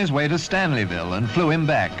him on his way to Stanleyville and flew him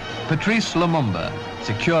back. Patrice Lumumba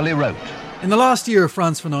securely wrote. In the last year of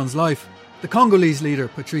Frantz Fanon's life, the Congolese leader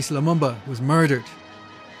Patrice Lumumba was murdered.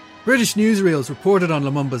 British newsreels reported on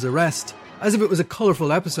Lumumba's arrest as if it was a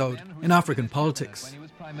colourful episode in African politics. When he was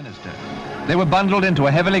Prime Minister, they were bundled into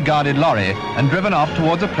a heavily guarded lorry and driven off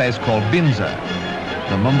towards a place called Binza.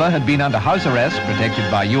 Lumumba had been under house arrest, protected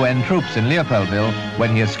by UN troops in Leopoldville,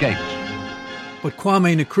 when he escaped. But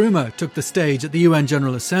Kwame Nkrumah took the stage at the UN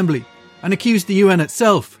General Assembly and accused the UN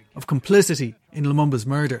itself of complicity in Lumumba's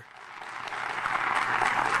murder.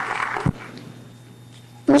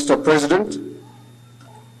 Mr. President,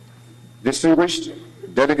 distinguished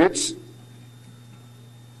delegates,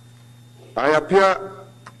 I appear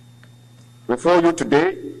before you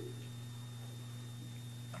today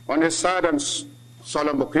on a sad and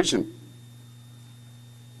solemn occasion,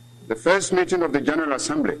 the first meeting of the General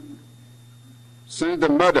Assembly since the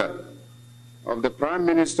murder of the Prime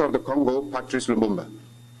Minister of the Congo, Patrice Lumumba.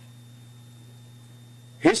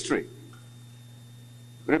 History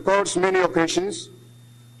records many occasions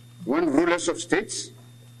when rulers of states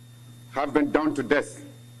have been done to death.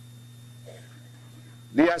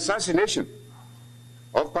 The assassination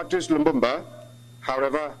of Patrice Lumumba,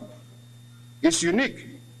 however, is unique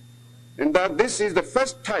in that this is the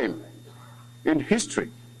first time in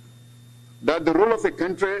history that the ruler of a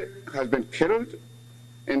country has been killed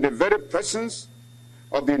in the very presence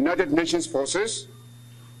of the United Nations forces,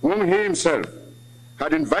 whom he himself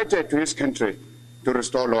had invited to his country to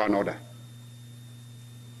restore law and order.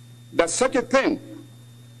 That such a thing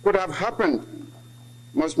could have happened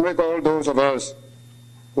must make all those of us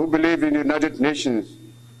who believe in the United Nations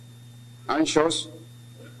anxious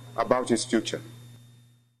about his future.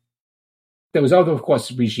 There was other, of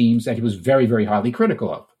course, regimes that he was very, very highly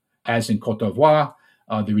critical of, as in Côte d'Ivoire,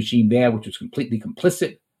 the regime there, which was completely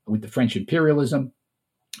complicit with the French imperialism,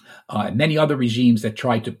 and many other regimes that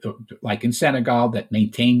tried to, like in Senegal, that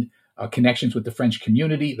maintained connections with the French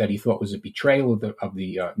community that he thought was a betrayal of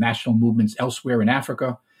the national movements elsewhere in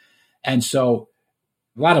Africa. And so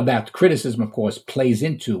a lot of that criticism, of course, plays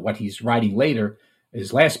into what he's writing later,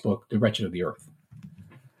 his last book, The Wretched of the Earth.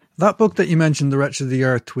 That book that you mentioned, The Wretched of the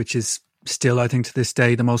Earth, which is still, I think, to this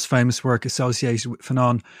day, the most famous work associated with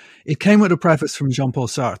Fanon, it came with a preface from Jean-Paul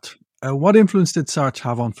Sartre. What influence did Sartre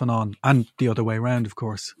have on Fanon, and the other way around, of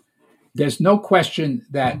course? There's no question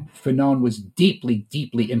that Fanon was deeply,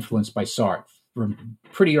 deeply influenced by Sartre from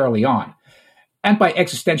pretty early on, and by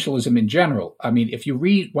existentialism in general. I mean, if you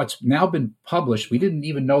read what's now been published, we didn't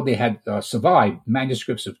even know they had survived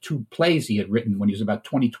manuscripts of 2 plays he had written when he was about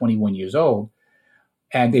 20, 21 years old.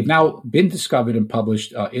 And they've now been discovered and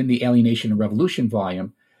published in the Alienation and Revolution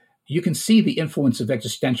volume. You can see the influence of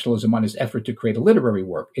existentialism on his effort to create a literary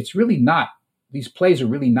work. It's really not, these plays are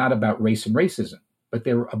really not about race and racism, but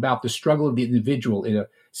they're about the struggle of the individual in a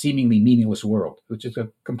seemingly meaningless world, which is a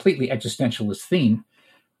completely existentialist theme.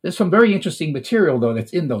 There's some very interesting material, though,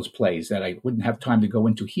 that's in those plays that I wouldn't have time to go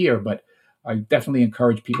into here, but I definitely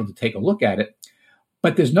encourage people to take a look at it.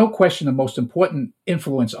 But there's no question the most important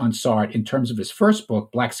influence on Sartre in terms of his first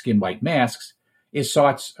book, Black Skin, White Masks, is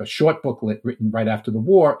Sartre's short booklet written right after the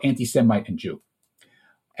war, Anti-Semite and Jew.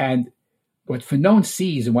 And what Fanon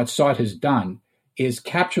sees and what Sartre has done is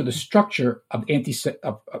capture the structure of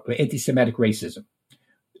anti-Semitic racism.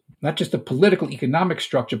 Not just the political, economic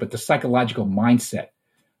structure, but the psychological mindset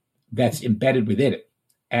that's embedded within it.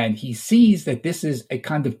 And he sees that this is a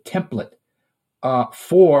kind of template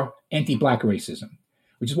for anti-Black racism,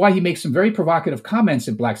 which is why he makes some very provocative comments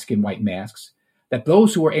in Black Skin, White Masks, that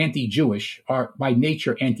those who are anti-Jewish are by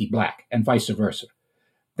nature anti-Black and vice versa.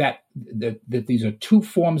 That these are 2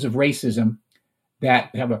 forms of racism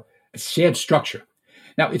that have a shared structure.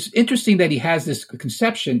 Now, it's interesting that he has this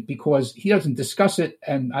conception because he doesn't discuss it,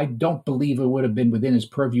 and I don't believe it would have been within his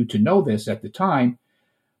purview to know this at the time.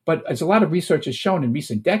 But as a lot of research has shown in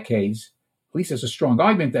recent decades, at least there's a strong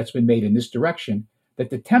argument that's been made in this direction, that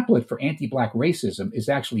the template for anti-Black racism is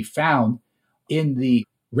actually found in the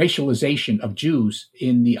racialization of Jews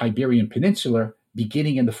in the Iberian Peninsula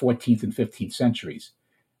beginning in the 14th and 15th centuries,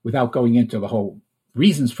 without going into the whole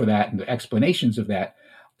reasons for that and the explanations of that.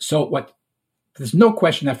 So there's no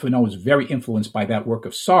question that Fanon was very influenced by that work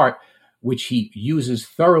of Sartre, which he uses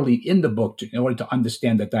thoroughly in the book in order to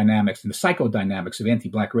understand the dynamics and the psychodynamics of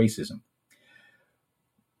anti-Black racism.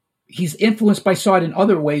 He's influenced by Sartre in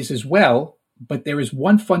other ways as well, but there is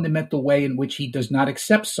one fundamental way in which he does not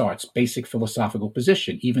accept Sartre's basic philosophical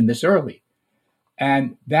position, even this early.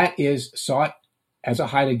 And that is Sartre, as a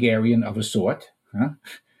Heideggerian of a sort,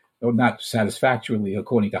 though not satisfactorily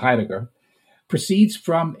according to Heidegger, proceeds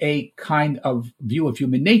from a kind of view of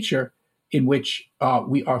human nature in which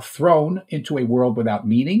we are thrown into a world without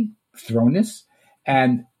meaning, thrownness,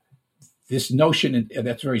 and this notion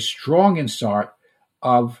that's very strong in Sartre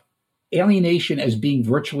of alienation as being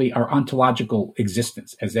virtually our ontological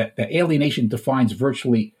existence, as that alienation defines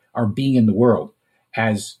virtually our being in the world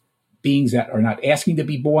as beings that are not asking to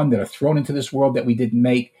be born, that are thrown into this world that we didn't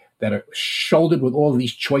make, that are shouldered with all of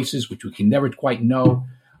these choices, which we can never quite know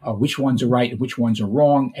which ones are right and which ones are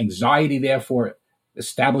wrong. Anxiety, therefore,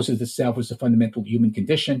 establishes itself as a fundamental human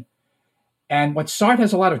condition. And what Sartre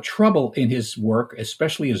has a lot of trouble in his work,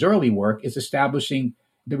 especially his early work, is establishing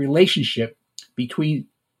the relationship between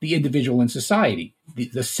the individual and society,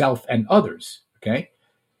 the self and others, okay?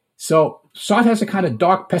 So Sartre has a kind of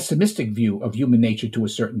dark, pessimistic view of human nature to a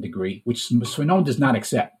certain degree, which Fanon does not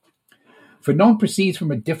accept. Fanon proceeds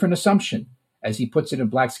from a different assumption. As he puts it in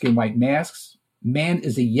Black Skin, White Masks, man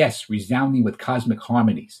is a yes resounding with cosmic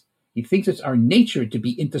harmonies. He thinks it's our nature to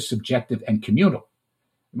be intersubjective and communal.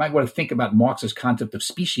 You might want to think about Marx's concept of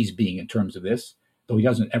species being in terms of this, though he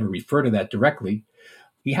doesn't ever refer to that directly.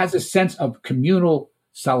 He has a sense of communal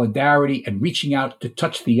solidarity and reaching out to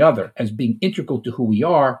touch the other as being integral to who we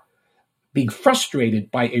are, being frustrated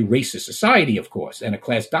by a racist society, of course, and a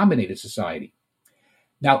class-dominated society.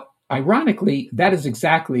 Now, ironically, that is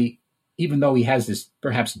exactly, even though he has this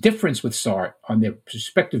perhaps difference with Sartre on their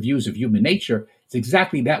respective views of human nature, it's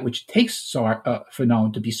exactly that which takes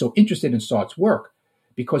Fanon to be so interested in Sartre's work,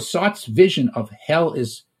 because Sartre's vision of hell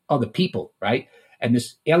is other people, right? And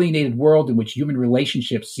this alienated world in which human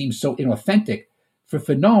relationships seem so inauthentic, for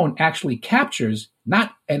Fanon actually captures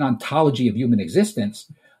not an ontology of human existence,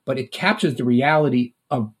 but it captures the reality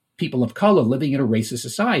of people of color living in a racist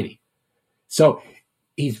society. So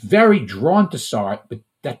he's very drawn to Sartre, but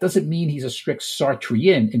that doesn't mean he's a strict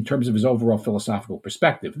Sartrean in terms of his overall philosophical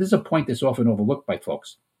perspective. This is a point that's often overlooked by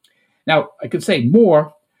folks. Now, I could say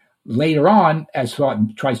more later on as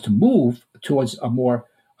Sartre tries to move towards a more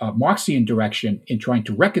Marxian direction in trying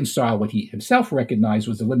to reconcile what he himself recognized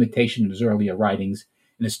was the limitation in his earlier writings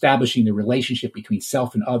in establishing the relationship between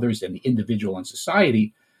self and others and the individual and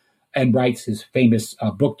society, and writes his famous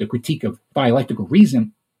book, The Critique of Dialectical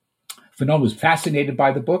Reason. Fanon was fascinated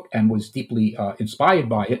by the book and was deeply inspired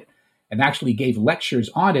by it, and actually gave lectures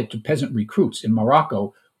on it to peasant recruits in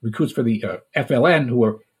Morocco, recruits for the FLN who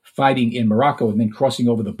were fighting in Morocco and then crossing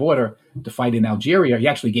over the border to fight in Algeria. He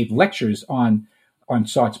actually gave lectures on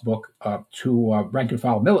Sartre's book to rank and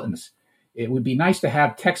file militants. It would be nice to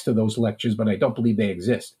have text of those lectures, but I don't believe they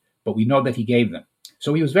exist. But we know that he gave them.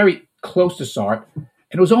 So he was very close to Sartre.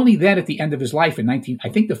 And it was only then at the end of his life I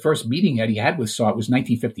think the first meeting that he had with Sartre was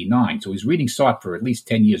 1959. So he's reading Sartre for at least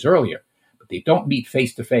 10 years earlier. But they don't meet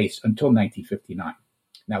face to face until 1959.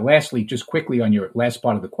 Now, lastly, just quickly on your last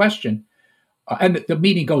part of the question, and the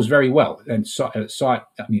meeting goes very well. And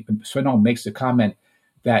Fanon makes the comment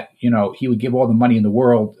that, he would give all the money in the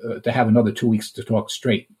world to have another 2 weeks to talk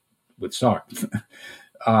straight with Sartre.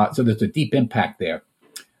 So there's a deep impact there.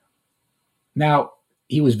 Now,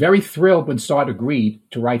 he was very thrilled when Sartre agreed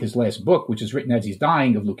to write his last book, which is written as he's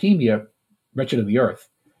dying of leukemia, Wretched of the Earth.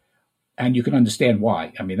 And you can understand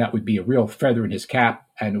why. I mean, that would be a real feather in his cap,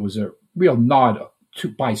 and it was a real nod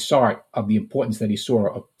by Sartre of the importance that he saw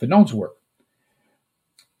of Fanon's work.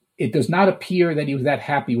 It does not appear that he was that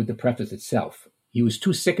happy with the preface itself. He was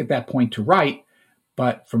too sick at that point to write,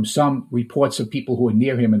 but from some reports of people who were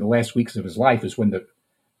near him in the last weeks of his life is when the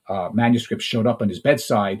manuscript showed up on his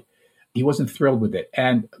bedside. He wasn't thrilled with it.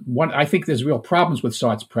 And I think there's real problems with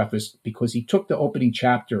Sartre's preface because he took the opening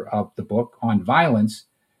chapter of the book on violence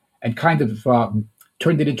and kind of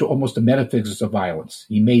turned it into almost a metaphysics of violence.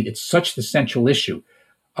 He made it such the central issue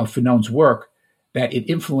of Fanon's work that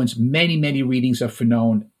it influenced many, many readings of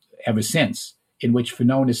Fanon ever since, in which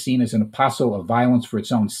Fanon is seen as an apostle of violence for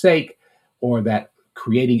its own sake, or that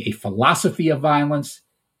creating a philosophy of violence.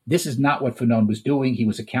 This is not what Fanon was doing. He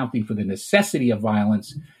was accounting for the necessity of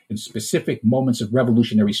violence in specific moments of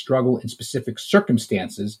revolutionary struggle in specific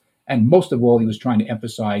circumstances. And most of all, he was trying to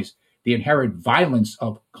emphasize the inherent violence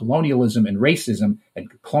of colonialism and racism and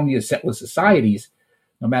colonial settler societies,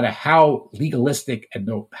 no matter how legalistic and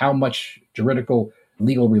how much juridical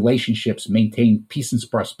legal relationships maintain peace and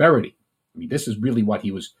prosperity. I mean, this is really what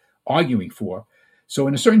he was arguing for. So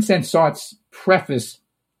in a certain sense, Sartre's preface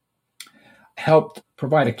helped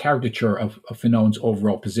provide a caricature of Fanon's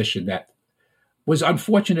overall position that was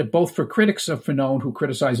unfortunate both for critics of Fanon who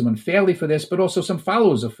criticized him unfairly for this, but also some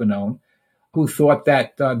followers of Fanon who thought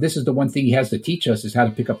that this is the one thing he has to teach us is how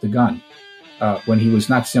to pick up the gun, when he was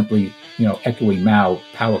not simply, echoing Mao,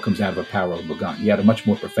 power comes out of a power of a gun. He had a much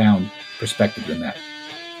more profound perspective than that.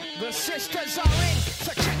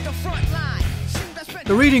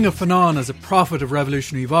 The reading of Fanon as a prophet of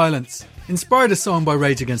revolutionary violence inspired a song by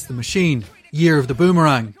Rage Against the Machine, Year of the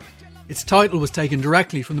Boomerang. Its title was taken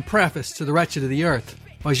directly from the preface to The Wretched of the Earth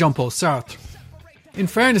by Jean-Paul Sartre. In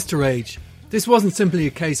fairness to Rage, this wasn't simply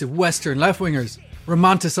a case of Western left-wingers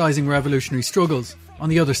romanticising revolutionary struggles on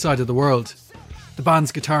the other side of the world. The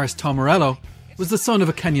band's guitarist Tom Morello was the son of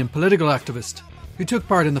a Kenyan political activist who took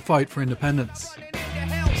part in the fight for independence.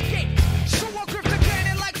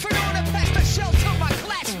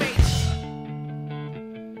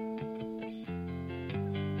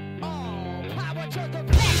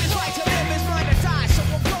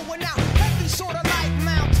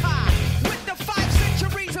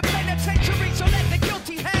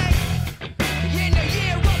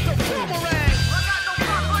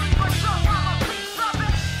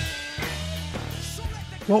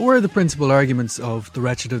 What were the principal arguments of The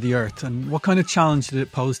Wretched of the Earth, and what kind of challenge did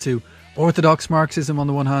it pose to orthodox Marxism on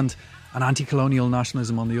the one hand and anti-colonial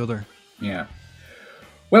nationalism on the other? Yeah.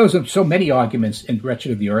 Well, there's so many arguments in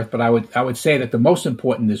Wretched of the Earth, but I would say that the most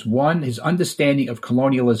important is, one, his understanding of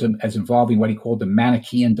colonialism as involving what he called the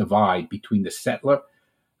Manichaean divide between the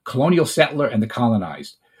colonial settler, and the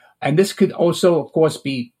colonized. And this could also, of course,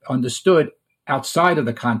 be understood outside of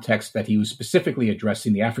the context that he was specifically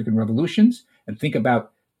addressing the African revolutions, and think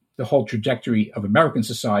about the whole trajectory of American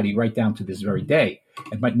society right down to this very day,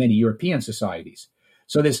 and many European societies.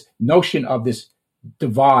 So this notion of this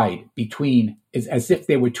divide between is as if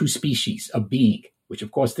there were two species of being, which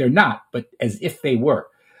of course they're not, but as if they were.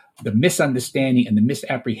 The misunderstanding and the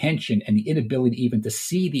misapprehension and the inability even to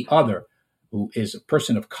see the other, who is a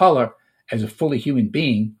person of color, as a fully human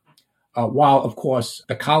being, while of course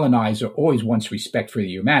the colonizer always wants respect for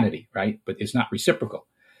the humanity, right? But it's not reciprocal.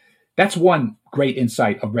 That's one great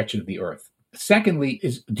insight of Wretched of the Earth. Secondly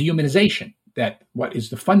is dehumanization, that what is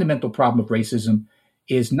the fundamental problem of racism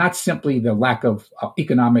is not simply the lack of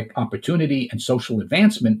economic opportunity and social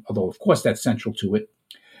advancement, although of course that's central to it,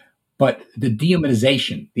 but the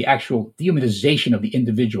dehumanization, the actual dehumanization of the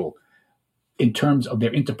individual in terms of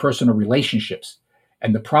their interpersonal relationships.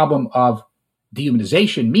 And the problem of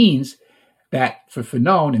dehumanization means that for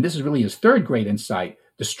Fanon, and this is really his third great insight,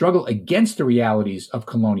 the struggle against the realities of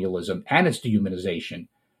colonialism and its dehumanization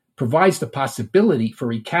provides the possibility for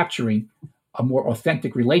recapturing a more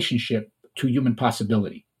authentic relationship to human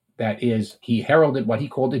possibility. That is, he heralded what he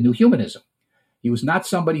called a new humanism. He was not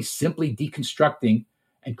somebody simply deconstructing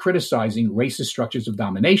and criticizing racist structures of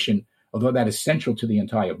domination, although that is central to the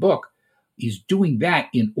entire book. He's doing that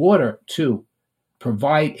in order to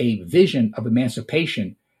provide a vision of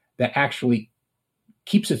emancipation that actually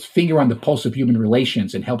keeps its finger on the pulse of human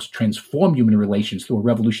relations and helps transform human relations through a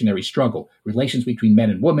revolutionary struggle. Relations between men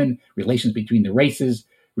and women, relations between the races,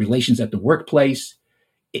 relations at the workplace.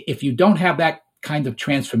 If you don't have that kind of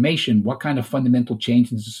transformation, what kind of fundamental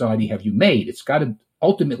change in society have you made? It's got to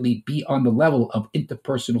ultimately be on the level of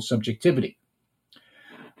interpersonal subjectivity.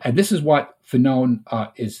 And this is what Fanon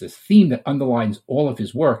is the theme that underlines all of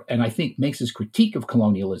his work, and I think makes his critique of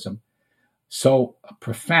colonialism so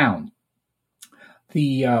profound.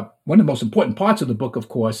 One of the most important parts of the book, of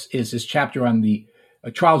course, is his chapter on the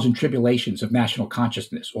trials and tribulations of national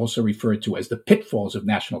consciousness, also referred to as the pitfalls of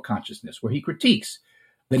national consciousness, where he critiques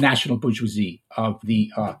the national bourgeoisie of the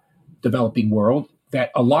developing world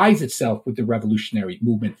that allies itself with the revolutionary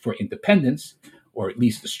movement for independence, or at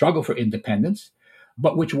least the struggle for independence,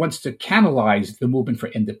 but which wants to canalize the movement for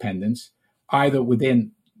independence either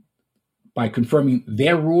by confirming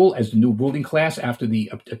their rule as the new ruling class after the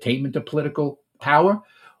attainment of political power,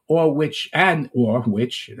 or which, and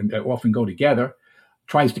they often go together,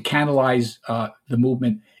 tries to canalize the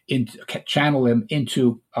movement, channel them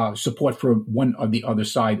into support for one or the other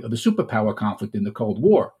side of the superpower conflict in the Cold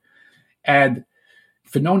War. And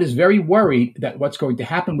Fanon is very worried that what's going to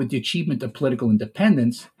happen with the achievement of political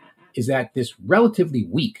independence is that this relatively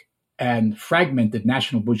weak and fragmented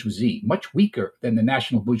national bourgeoisie, much weaker than the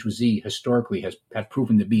national bourgeoisie historically has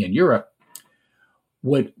proven to be in Europe,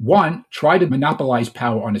 would, one, try to monopolize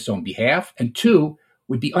power on its own behalf, and two,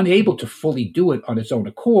 would be unable to fully do it on its own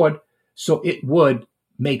accord, so it would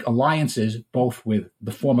make alliances both with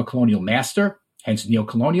the former colonial master, hence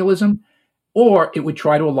neocolonialism, or it would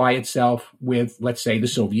try to ally itself with, let's say, the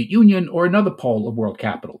Soviet Union or another pole of world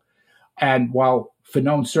capital. And while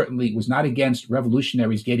Fanon certainly was not against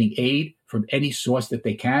revolutionaries getting aid from any source that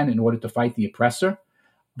they can in order to fight the oppressor,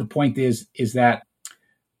 the point is that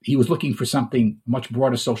he was looking for something much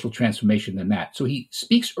broader social transformation than that. So he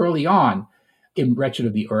speaks early on in Wretched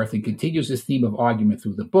of the Earth and continues this theme of argument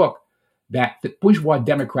through the book that the bourgeois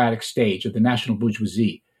democratic stage of the national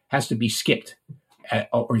bourgeoisie has to be skipped,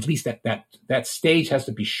 or at least that stage has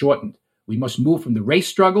to be shortened. We must move from the race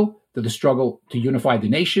struggle to the struggle to unify the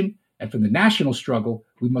nation, and from the national struggle,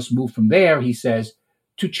 we must move from there, he says,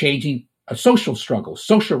 to changing a social struggle,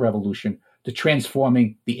 social revolution, to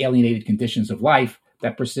transforming the alienated conditions of life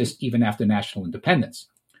that persist even after national independence.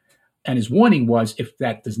 And his warning was, if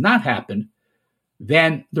that does not happen,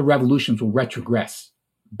 then the revolutions will retrogress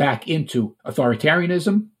back into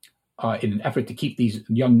authoritarianism in an effort to keep these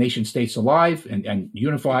young nation states alive and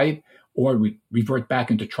unified, or revert back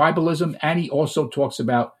into tribalism. And he also talks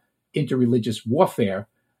about interreligious warfare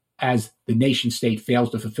as the nation state fails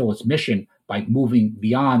to fulfill its mission by moving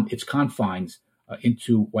beyond its confines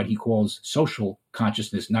into what he calls social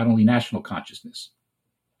consciousness, not only national consciousness.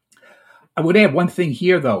 I would add one thing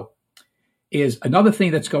here, though, is another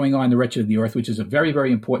thing that's going on in The Wretched of the Earth, which is a very, very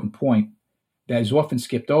important point that is often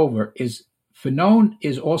skipped over, is Fanon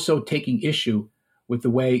is also taking issue with the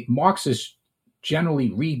way Marxists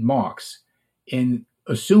generally read Marx in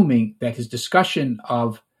assuming that his discussion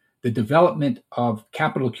of the development of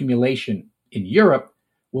capital accumulation in Europe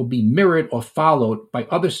will be mirrored or followed by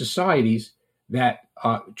other societies that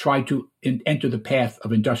try to enter the path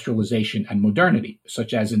of industrialization and modernity,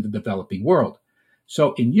 such as in the developing world.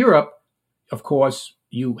 So in Europe, of course,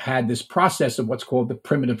 you had this process of what's called the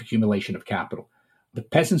primitive accumulation of capital. The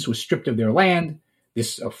peasants were stripped of their land.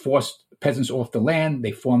 This forced peasants off the land.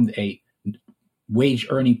 They formed a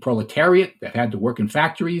wage-earning proletariat that had to work in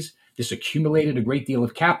factories. This accumulated a great deal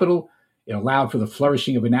of capital. It allowed for the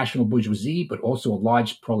flourishing of a national bourgeoisie, but also a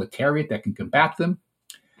large proletariat that can combat them.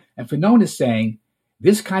 And Fanon is saying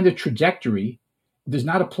this kind of trajectory does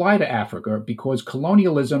not apply to Africa because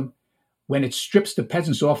colonialism, when it strips the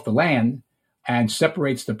peasants off the land and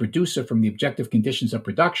separates the producer from the objective conditions of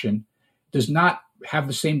production, does not have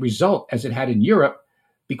the same result as it had in Europe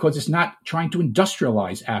because it's not trying to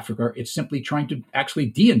industrialize Africa. It's simply trying to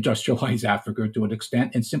actually deindustrialize Africa to an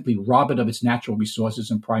extent and simply rob it of its natural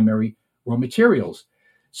resources and primary raw materials.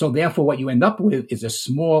 So therefore, what you end up with is a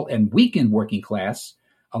small and weakened working class,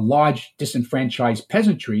 a large disenfranchised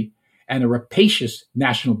peasantry, and a rapacious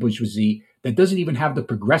national bourgeoisie that doesn't even have the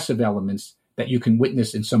progressive elements that you can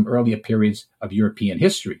witness in some earlier periods of European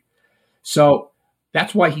history. So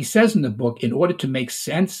that's why he says in the book, in order to make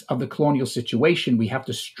sense of the colonial situation, we have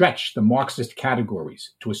to stretch the Marxist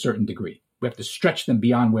categories to a certain degree. We have to stretch them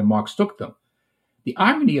beyond where Marx took them. The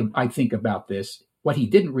irony, I think, about this, what he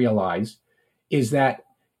didn't realize, is that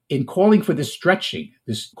in calling for this stretching,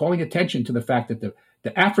 this calling attention to the fact that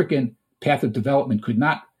the African path of development could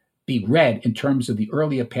not be read in terms of the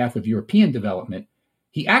earlier path of European development,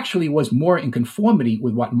 he actually was more in conformity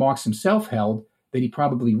with what Marx himself held than he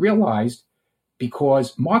probably realized,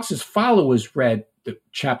 because Marx's followers read the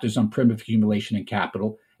chapters on primitive accumulation and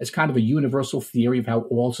capital as kind of a universal theory of how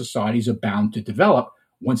all societies are bound to develop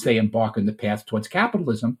once they embark on the path towards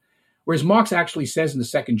capitalism, whereas Marx actually says in the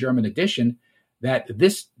second German edition that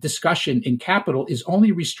this discussion in Capital is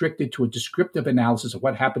only restricted to a descriptive analysis of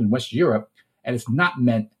what happened in West Europe, and it's not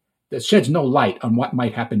meant, that sheds no light on what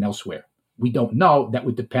might happen elsewhere. We don't know. That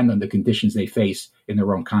would depend on the conditions they face in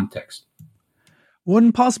their own context.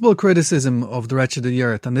 One possible criticism of The Wretched of the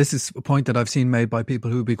Earth, and this is a point that I've seen made by people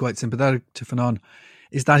who would be quite sympathetic to Fanon,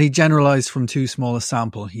 is that he generalised from too small a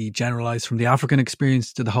sample. He generalised from the African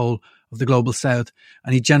experience to the whole of the global south,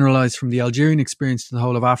 and he generalised from the Algerian experience to the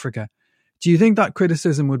whole of Africa. Do you think that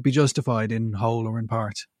criticism would be justified in whole or in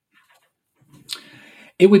part?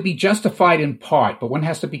 It would be justified in part, but one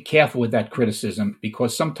has to be careful with that criticism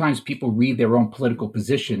because sometimes people read their own political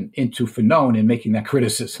position into Fanon in making that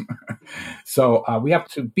criticism. So we have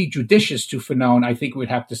to be judicious to Fanon. I think we'd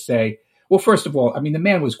have to say, well, first of all, I mean, the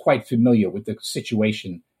man was quite familiar with the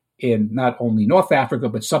situation in not only North Africa,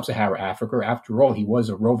 but Sub-Saharan Africa. After all, he was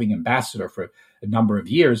a roving ambassador for a number of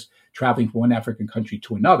years, traveling from one African country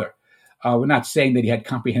to another. We're not saying that he had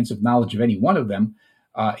comprehensive knowledge of any one of them.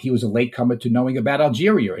 He was a latecomer to knowing about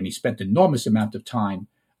Algeria, and he spent an enormous amount of time,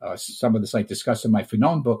 some of this I discuss in my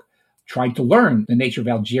Fanon book, trying to learn the nature of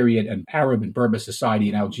Algerian and Arab and Berber society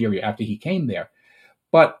in Algeria after he came there.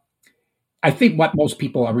 But I think what most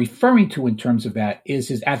people are referring to in terms of that is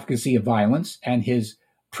his advocacy of violence and his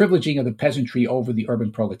privileging of the peasantry over the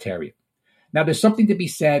urban proletariat. Now, there's something to be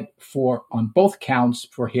said for, on both counts,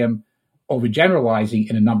 for him overgeneralizing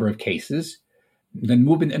in a number of cases. The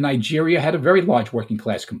movement in Nigeria had a very large working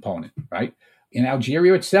class component, right? In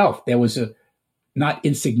Algeria itself, there was a not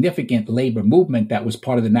insignificant labor movement that was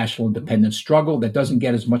part of the national independence struggle that doesn't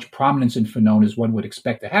get as much prominence in Fanon as one would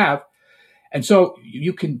expect to have. And so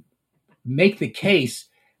you can make the case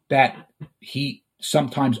that he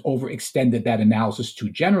sometimes overextended that analysis too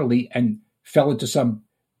generally and fell into some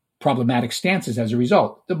problematic stances as a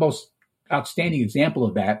result. The most outstanding example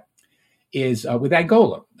of that is with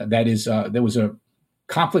Angola. That is, there was a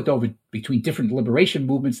conflict between different liberation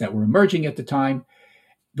movements that were emerging at the time.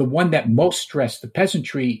 The one that most stressed the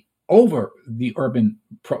peasantry over the urban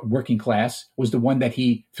working class was the one that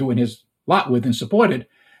he threw in his lot with and supported,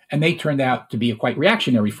 and they turned out to be a quite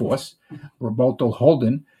reactionary force, Roberto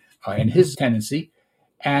Holden and his tendency,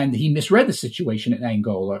 and he misread the situation in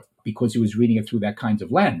Angola because he was reading it through that kind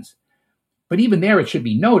of lens. But even there, it should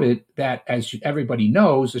be noted that, as everybody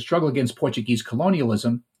knows, the struggle against Portuguese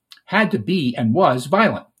colonialism had to be and was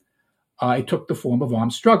violent. It took the form of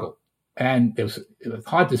armed struggle. And it was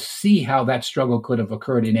hard to see how that struggle could have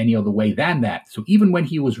occurred in any other way than that. So even when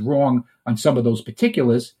he was wrong on some of those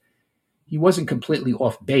particulars, he wasn't completely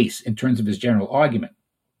off base in terms of his general argument.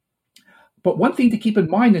 But one thing to keep in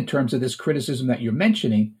mind in terms of this criticism that you're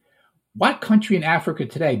mentioning, What country in Africa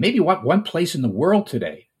today, maybe what one place in the world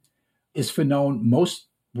today, is Fanon most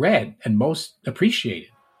read and most appreciated?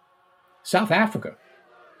 South Africa.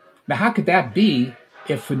 Now, how could that be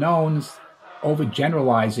if Fanon's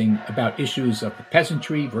overgeneralizing about issues of the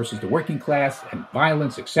peasantry versus the working class and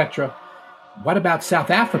violence, etc.? What about South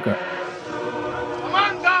Africa?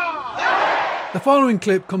 The following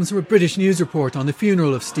clip comes from a British news report on the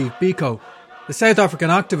funeral of Steve Biko, the South African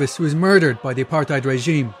activist who was murdered by the apartheid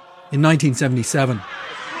regime in 1977.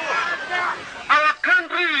 Our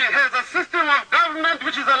country has a system of government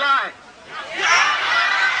which is a lie.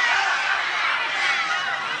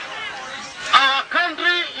 Our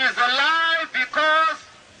country is a lie because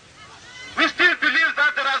we still believe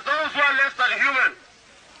that there are those who are less than human.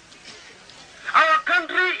 Our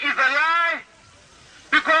country is a lie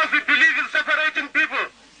because we believe in separating people.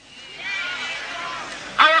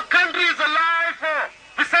 Our country is a lie for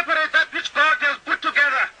we separate that which God has put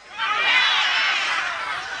together.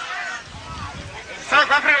 South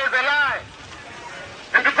Africa is a lie.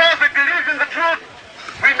 And because we believe in the truth,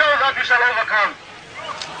 we know that we shall overcome.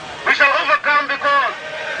 We shall overcome because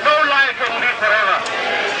no lie can live forever.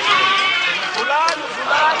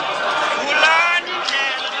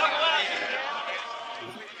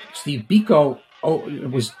 Steve Biko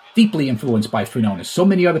was deeply influenced by Fanon, as so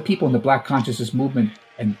many other people in the Black consciousness movement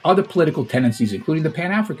and other political tendencies, including the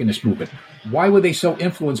Pan-Africanist movement. Why were they so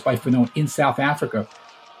influenced by Fanon in South Africa?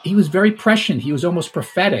 He was very prescient. He was almost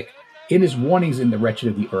prophetic in his warnings in The Wretched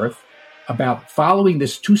of the Earth about following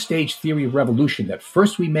this two-stage theory of revolution, that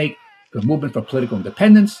first we make the movement for political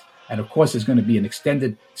independence, and of course there's going to be an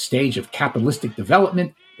extended stage of capitalistic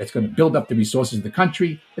development that's going to build up the resources of the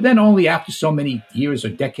country, and then only after so many years or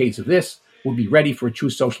decades of this, we'll be ready for a true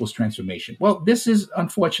socialist transformation. Well, this is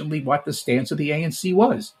unfortunately what the stance of the ANC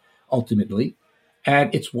was, ultimately,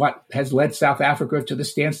 and it's what has led South Africa to the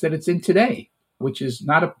stance that it's in today, which is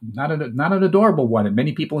not an adorable one, and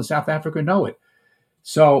many people in South Africa know it.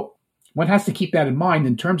 So one has to keep that in mind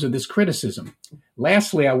in terms of this criticism.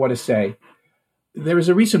 Lastly, I want to say, there is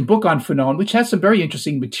a recent book on Fanon, which has some very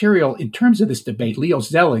interesting material in terms of this debate. Leo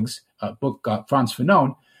Zelig's book, Frantz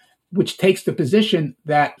Fanon, which takes the position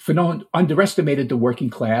that Fanon underestimated the working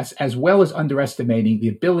class, as well as underestimating the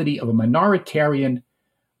ability of a minoritarian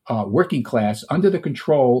working class under the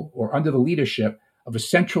control or under the leadership of a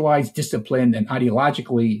centralized, disciplined, and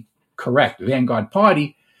ideologically correct vanguard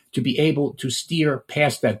party to be able to steer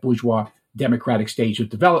past that bourgeois democratic stage of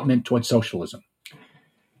development towards socialism.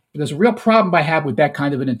 But there's a real problem I have with that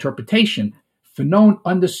kind of an interpretation. Fanon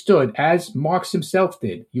understood, as Marx himself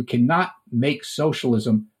did, you cannot make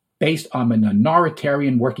socialism based on a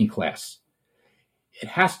minoritarian working class.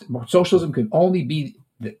 Socialism can only be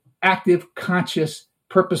the active, conscious,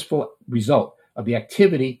 purposeful result of the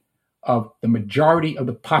activity of the majority of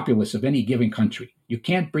the populace of any given country. You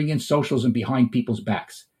can't bring in socialism behind people's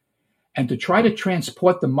backs. And to try to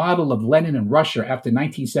transport the model of Lenin in Russia after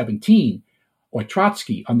 1917, or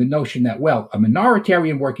Trotsky, on the notion that, well, a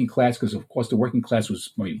minoritarian working class, because of course the working class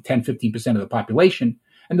was maybe 10, 15% of the population,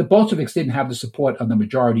 and the Bolsheviks didn't have the support of the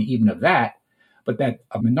majority even of that, but that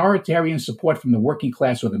a minoritarian support from the working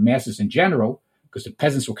class or the masses in general, because the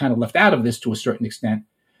peasants were kind of left out of this to a certain extent,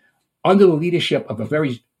 under the leadership of a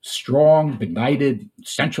very strong, benighted,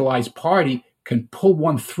 centralized party, can pull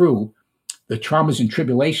one through the traumas and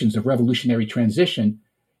tribulations of revolutionary transition,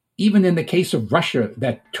 even in the case of Russia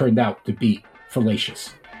that turned out to be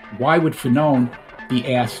fallacious. Why would Fanon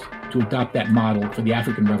be asked to adopt that model for the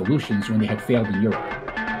African revolutions when they had failed in Europe?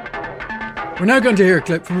 We're now going to hear a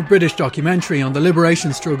clip from a British documentary on the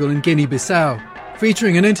liberation struggle in Guinea-Bissau,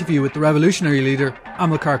 featuring an interview with the revolutionary leader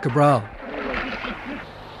Amilcar Cabral.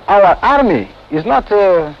 Our army is not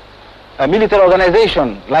a military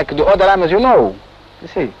organization like the other armies, you know. You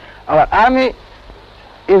see, our army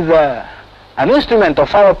is an instrument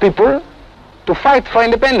of our people to fight for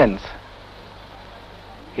independence.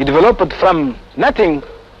 He developed from nothing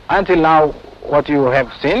until now what you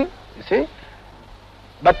have seen, you see.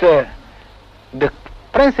 But the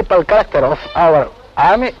principal character of our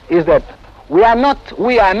army is that we are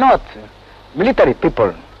not military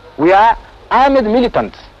people. We are armed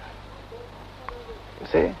militants. You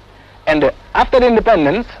see? And after the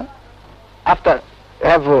independence, after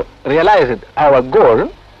have realized our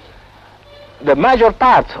goal, the major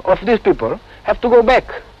part of these people have to go back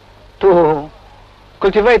to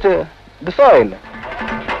cultivate the soil.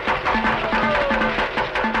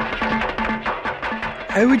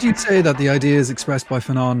 How would you say that the ideas expressed by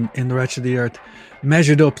Fanon in The Wretched of the Earth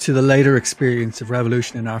measured up to the later experience of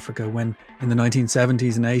revolution in Africa, when in the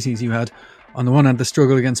 1970s and 80s you had, on the one hand, the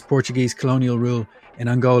struggle against Portuguese colonial rule in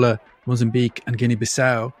Angola, Mozambique and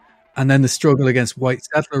Guinea-Bissau, and then the struggle against white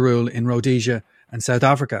settler rule in Rhodesia and South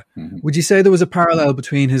Africa. Mm-hmm. Would you say there was a parallel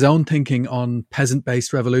between his own thinking on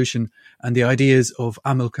peasant-based revolution and the ideas of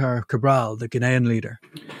Amilcar Cabral, the Ghanaian leader?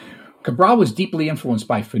 Cabral was deeply influenced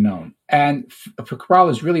by Fanon. And Cabral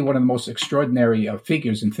is really one of the most extraordinary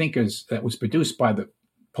figures and thinkers that was produced by the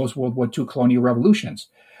post-World War II colonial revolutions.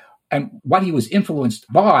 And what he was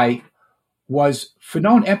influenced by was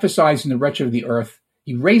Fanon emphasized in The Wretched of the Earth.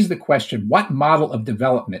 He raised the question, what model of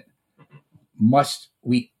development must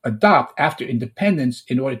we adopt after independence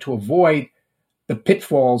in order to avoid the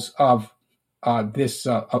pitfalls of a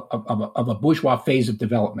bourgeois phase of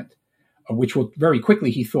development, which will very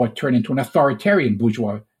quickly, he thought, turn into an authoritarian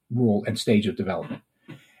bourgeois rule and stage of development.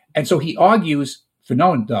 And so he argues,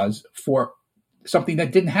 Fanon does, for something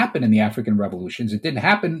that didn't happen in the African revolutions. It didn't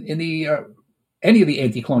happen in any of the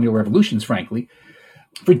anti-colonial revolutions, frankly,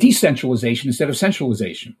 for decentralization instead of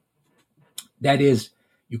centralization. That is,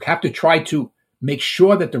 you have to try to make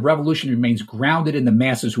sure that the revolution remains grounded in the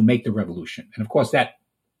masses who make the revolution. And of course, that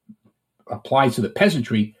applies to the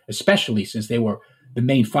peasantry, especially since they were the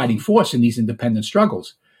main fighting force in these independent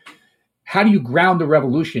struggles. How do you ground the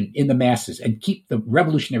revolution in the masses and keep the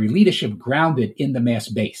revolutionary leadership grounded in the mass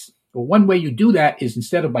base? Well, one way you do that is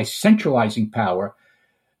instead of by centralizing power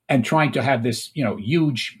and trying to have this,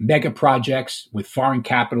 huge mega projects with foreign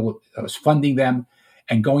capital funding them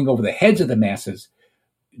and going over the heads of the masses,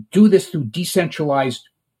 do this through decentralized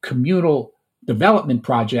communal development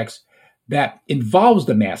projects that involves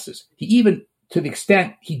the masses. He even, to the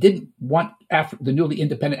extent he didn't want the newly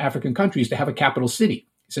independent African countries to have a capital city.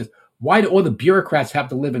 He says, why do all the bureaucrats have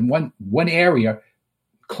to live in one area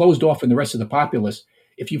closed off from the rest of the populace?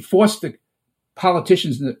 If you force the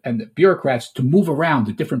politicians and the bureaucrats to move around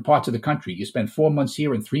to different parts of the country, you spend 4 months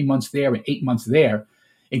here and 3 months there and 8 months there,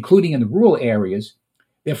 including in the rural areas,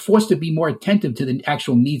 they're forced to be more attentive to the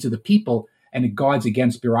actual needs of the people, and it guards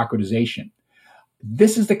against bureaucratization.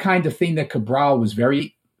 This is the kind of thing that Cabral was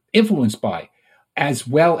very influenced by, as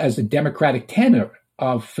well as the democratic tenor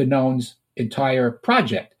of Fanon's entire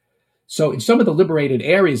project. So in some of the liberated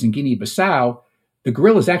areas in Guinea-Bissau, the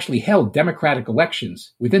guerrillas actually held democratic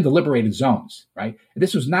elections within the liberated zones, right? And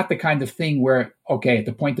this was not the kind of thing where, okay, at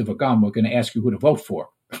the point of a gun, we're going to ask you who to vote for,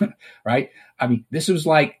 right? I mean, this was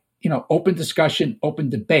like, open discussion,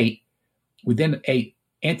 open debate within a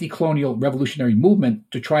anti-colonial revolutionary movement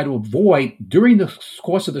to try to avoid, during the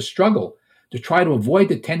course of the struggle, to try to avoid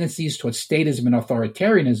the tendencies towards statism and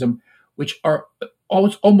authoritarianism, which are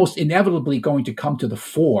almost inevitably going to come to the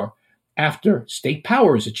fore after state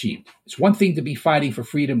power is achieved. It's one thing to be fighting for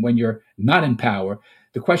freedom when you're not in power.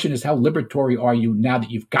 The question is, how liberatory are you now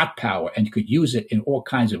that you've got power and you could use it in all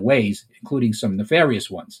kinds of ways, including some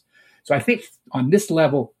nefarious ones? So I think on this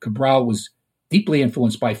level, Cabral was deeply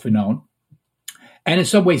influenced by Fanon, and in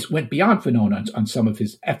some ways went beyond Fanon on some of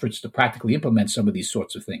his efforts to practically implement some of these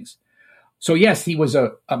sorts of things. So yes, he was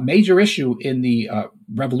a major issue in the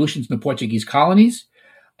revolutions in the Portuguese colonies,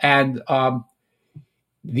 and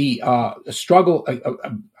the struggle.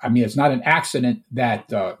 It's not an accident that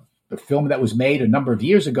the film that was made a number of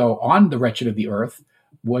years ago on The Wretched of the Earth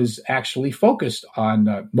was actually focused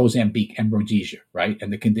on Mozambique and Rhodesia, right,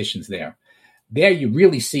 and the conditions there. There you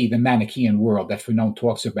really see the Manichaean world that Fanon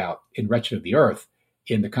talks about in Wretched of the Earth,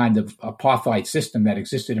 in the kind of apartheid system that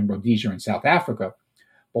existed in Rhodesia and South Africa.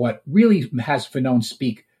 But what really has Fanon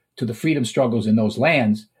speak to the freedom struggles in those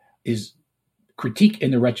lands is critique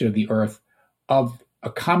in The Wretched of the Earth of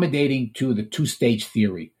accommodating to the two-stage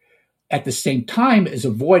theory, at the same time as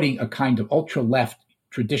avoiding a kind of ultra-left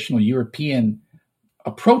traditional European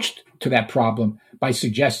approach to that problem by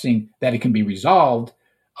suggesting that it can be resolved,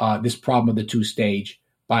 this problem of the two-stage,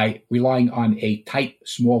 by relying on a tight,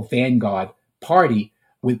 small vanguard party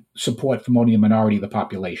with support from only a minority of the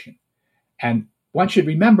population. And one should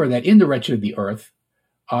remember that in The Wretched of the Earth,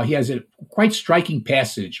 he has a quite striking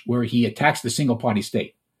passage where he attacks the single-party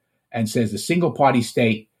state and says the single-party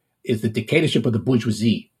state is the dictatorship of the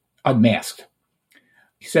bourgeoisie, unmasked.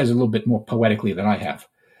 He says it a little bit more poetically than I have.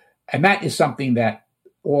 And that is something that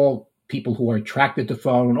all people who are attracted to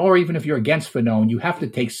Fanon, or even if you're against Fanon, you have to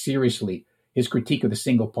take seriously his critique of the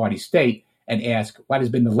single-party state and ask what has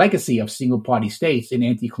been the legacy of single-party states in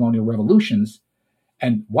anti-colonial revolutions,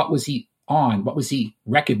 and what was he on, what was he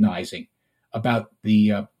recognizing about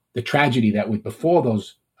the tragedy that would befall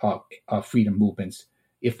those freedom movements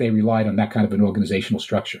if they relied on that kind of an organizational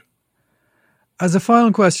structure. As a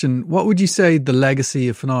final question, what would you say the legacy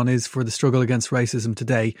of Fanon is for the struggle against racism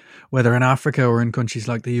today, whether in Africa or in countries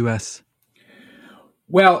like the US?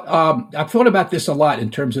 Well, I've thought about this a lot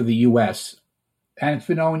in terms of the US. And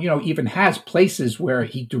Fanon, even has places where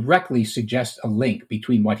he directly suggests a link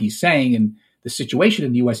between what he's saying and the situation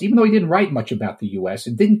in the U.S., even though he didn't write much about the U.S.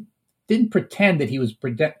 and didn't pretend that he was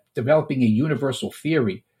developing a universal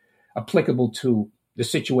theory applicable to the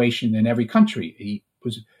situation in every country. He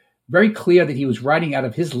was very clear that he was writing out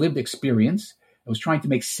of his lived experience and was trying to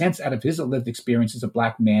make sense out of his lived experience as a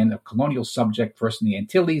black man, a colonial subject, first in the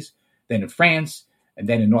Antilles, then in France, and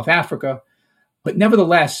then in North Africa. But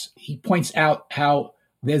nevertheless, he points out how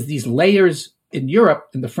there's these layers in Europe,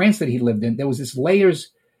 in the France that he lived in, there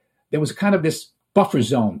was kind of this buffer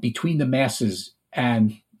zone between the masses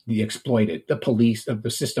and the exploited, the police, the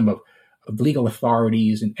system of legal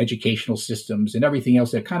authorities and educational systems and everything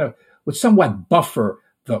else that kind of would somewhat buffer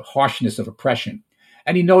the harshness of oppression.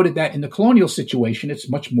 And he noted that in the colonial situation, it's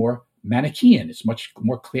much more Manichaean, it's much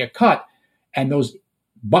more clear cut. And those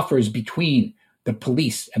buffers between the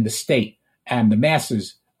police and the state and the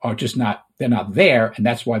masses are just they're not there. And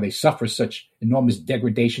that's why they suffer such enormous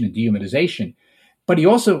degradation and dehumanization. But he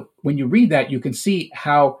also, when you read that, you can see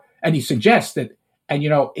how, and he suggests that, and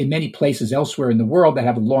in many places elsewhere in the world that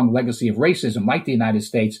have a long legacy of racism, like the United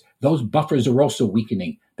States, those buffers are also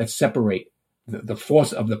weakening that separate the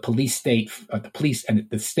force of the police state, the police and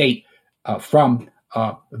the state from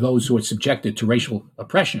those who are subjected to racial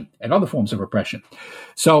oppression and other forms of oppression.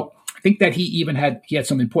 So I think that he had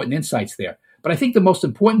some important insights there. But I think the most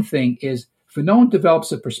important thing is Fanon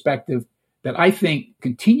develops a perspective that I think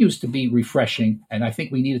continues to be refreshing, and I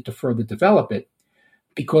think we needed to further develop it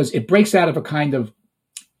because it breaks out of a kind of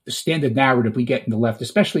standard narrative we get in the left,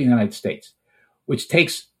 especially in the United States, which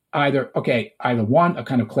takes either one, a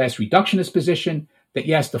kind of class reductionist position that,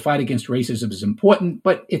 yes, the fight against racism is important,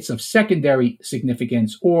 but it's of secondary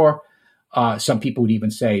significance, or some people would even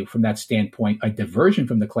say from that standpoint, a diversion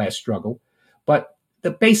from the class struggle. But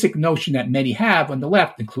the basic notion that many have on the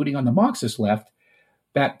left, including on the Marxist left,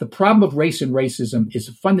 that the problem of race and racism is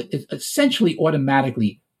essentially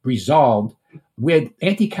automatically resolved with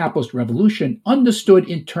anti-capitalist revolution understood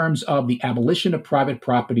in terms of the abolition of private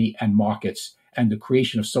property and markets and the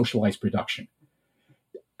creation of socialized production.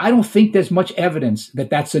 I don't think there's much evidence that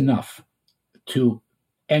that's enough to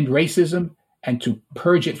end racism and to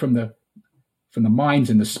purge it from the minds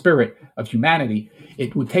and the spirit of humanity.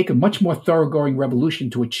 It would take a much more thoroughgoing revolution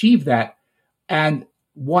to achieve that, and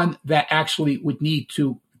one that actually would need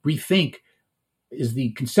to rethink is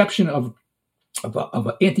the conception of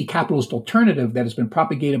an anti-capitalist alternative that has been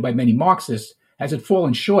propagated by many Marxists. Has it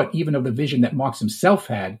fallen short even of the vision that Marx himself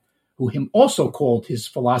had, who him also called his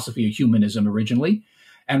philosophy of humanism originally,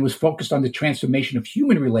 and was focused on the transformation of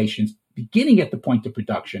human relations beginning at the point of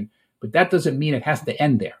production, but that doesn't mean it has to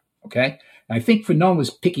end there, okay? And I think Fanon was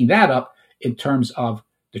picking that up in terms of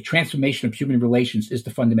the transformation of human relations is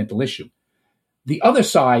the fundamental issue. The other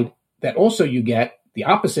side that also you get, the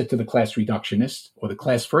opposite to the class reductionists or the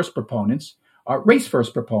class first proponents, are race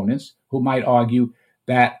first proponents who might argue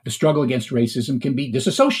that the struggle against racism can be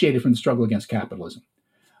disassociated from the struggle against capitalism.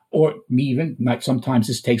 Or even, sometimes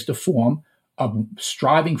this takes the form of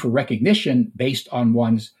striving for recognition based on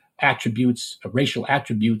one's attributes, racial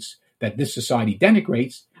attributes that this society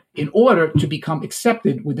denigrates, in order to become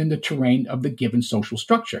accepted within the terrain of the given social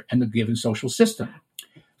structure and the given social system.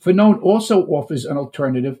 Fanon also offers an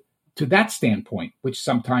alternative to that standpoint, which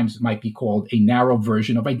sometimes might be called a narrow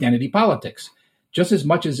version of identity politics, just as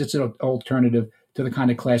much as it's an alternative to the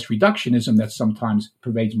kind of class reductionism that sometimes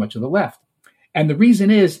pervades much of the left. And the reason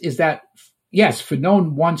is that, yes,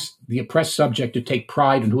 Fanon wants the oppressed subject to take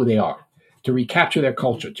pride in who they are, to recapture their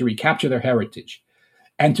culture, to recapture their heritage,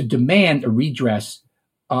 and to demand a redress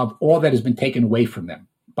of all that has been taken away from them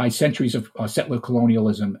by centuries of settler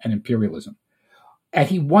colonialism and imperialism. And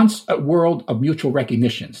he wants a world of mutual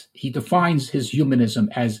recognitions. He defines his humanism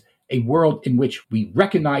as a world in which we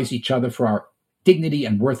recognize each other for our dignity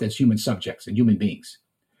and worth as human subjects and human beings.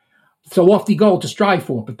 It's a lofty goal to strive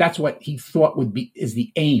for, but that's what he thought is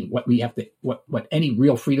the aim, what any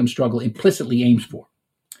real freedom struggle implicitly aims for.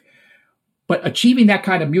 But achieving that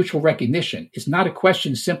kind of mutual recognition is not a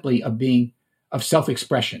question simply of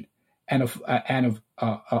self-expression and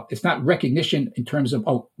it's not recognition in terms of,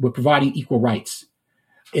 we're providing equal rights.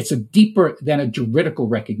 It's a deeper than a juridical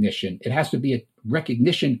recognition. It has to be a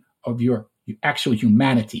recognition of your actual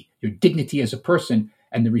humanity, your dignity as a person,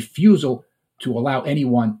 and the refusal to allow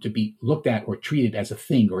anyone to be looked at or treated as a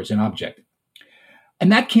thing or as an object.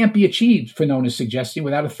 And that can't be achieved, Fanon is suggesting,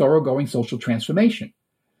 without a thoroughgoing social transformation.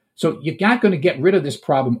 So you're not going to get rid of this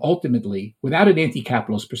problem ultimately without an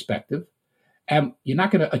anti-capitalist perspective. And you're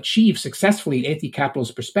not going to achieve successfully an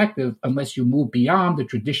anti-capitalist perspective unless you move beyond the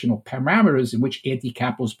traditional parameters in which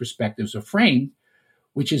anti-capitalist perspectives are framed,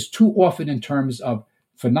 which is too often in terms of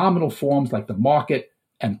phenomenal forms like the market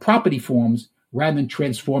and property forms, rather than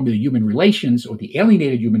transforming the human relations or the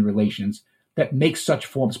alienated human relations that make such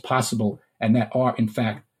forms possible and that are, in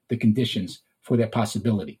fact, the conditions for their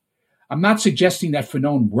possibility. I'm not suggesting that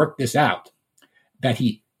Fanon worked this out, that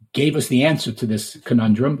he gave us the answer to this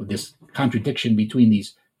conundrum, this contradiction between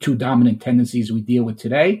these two dominant tendencies we deal with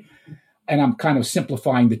today. And I'm kind of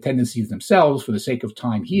simplifying the tendencies themselves for the sake of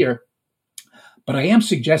time here. But I am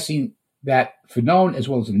suggesting that Fanon, as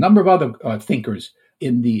well as a number of other thinkers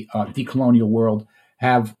in the decolonial world,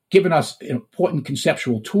 have given us important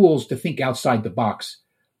conceptual tools to think outside the box,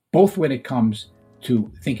 both when it comes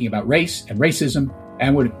to thinking about race and racism,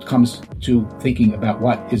 and when it comes to thinking about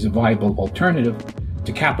what is a viable alternative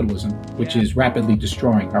to capitalism, which is rapidly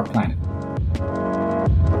destroying our planet.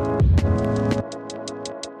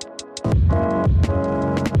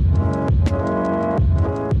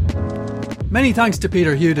 Many thanks to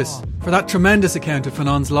Peter Hudis for that tremendous account of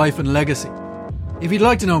Fanon's life and legacy. If you'd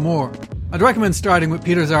like to know more, I'd recommend starting with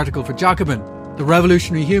Peter's article for Jacobin, The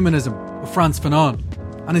Revolutionary Humanism of Frantz Fanon,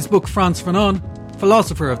 and his book Frantz Fanon,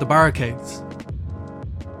 Philosopher of the Barricades.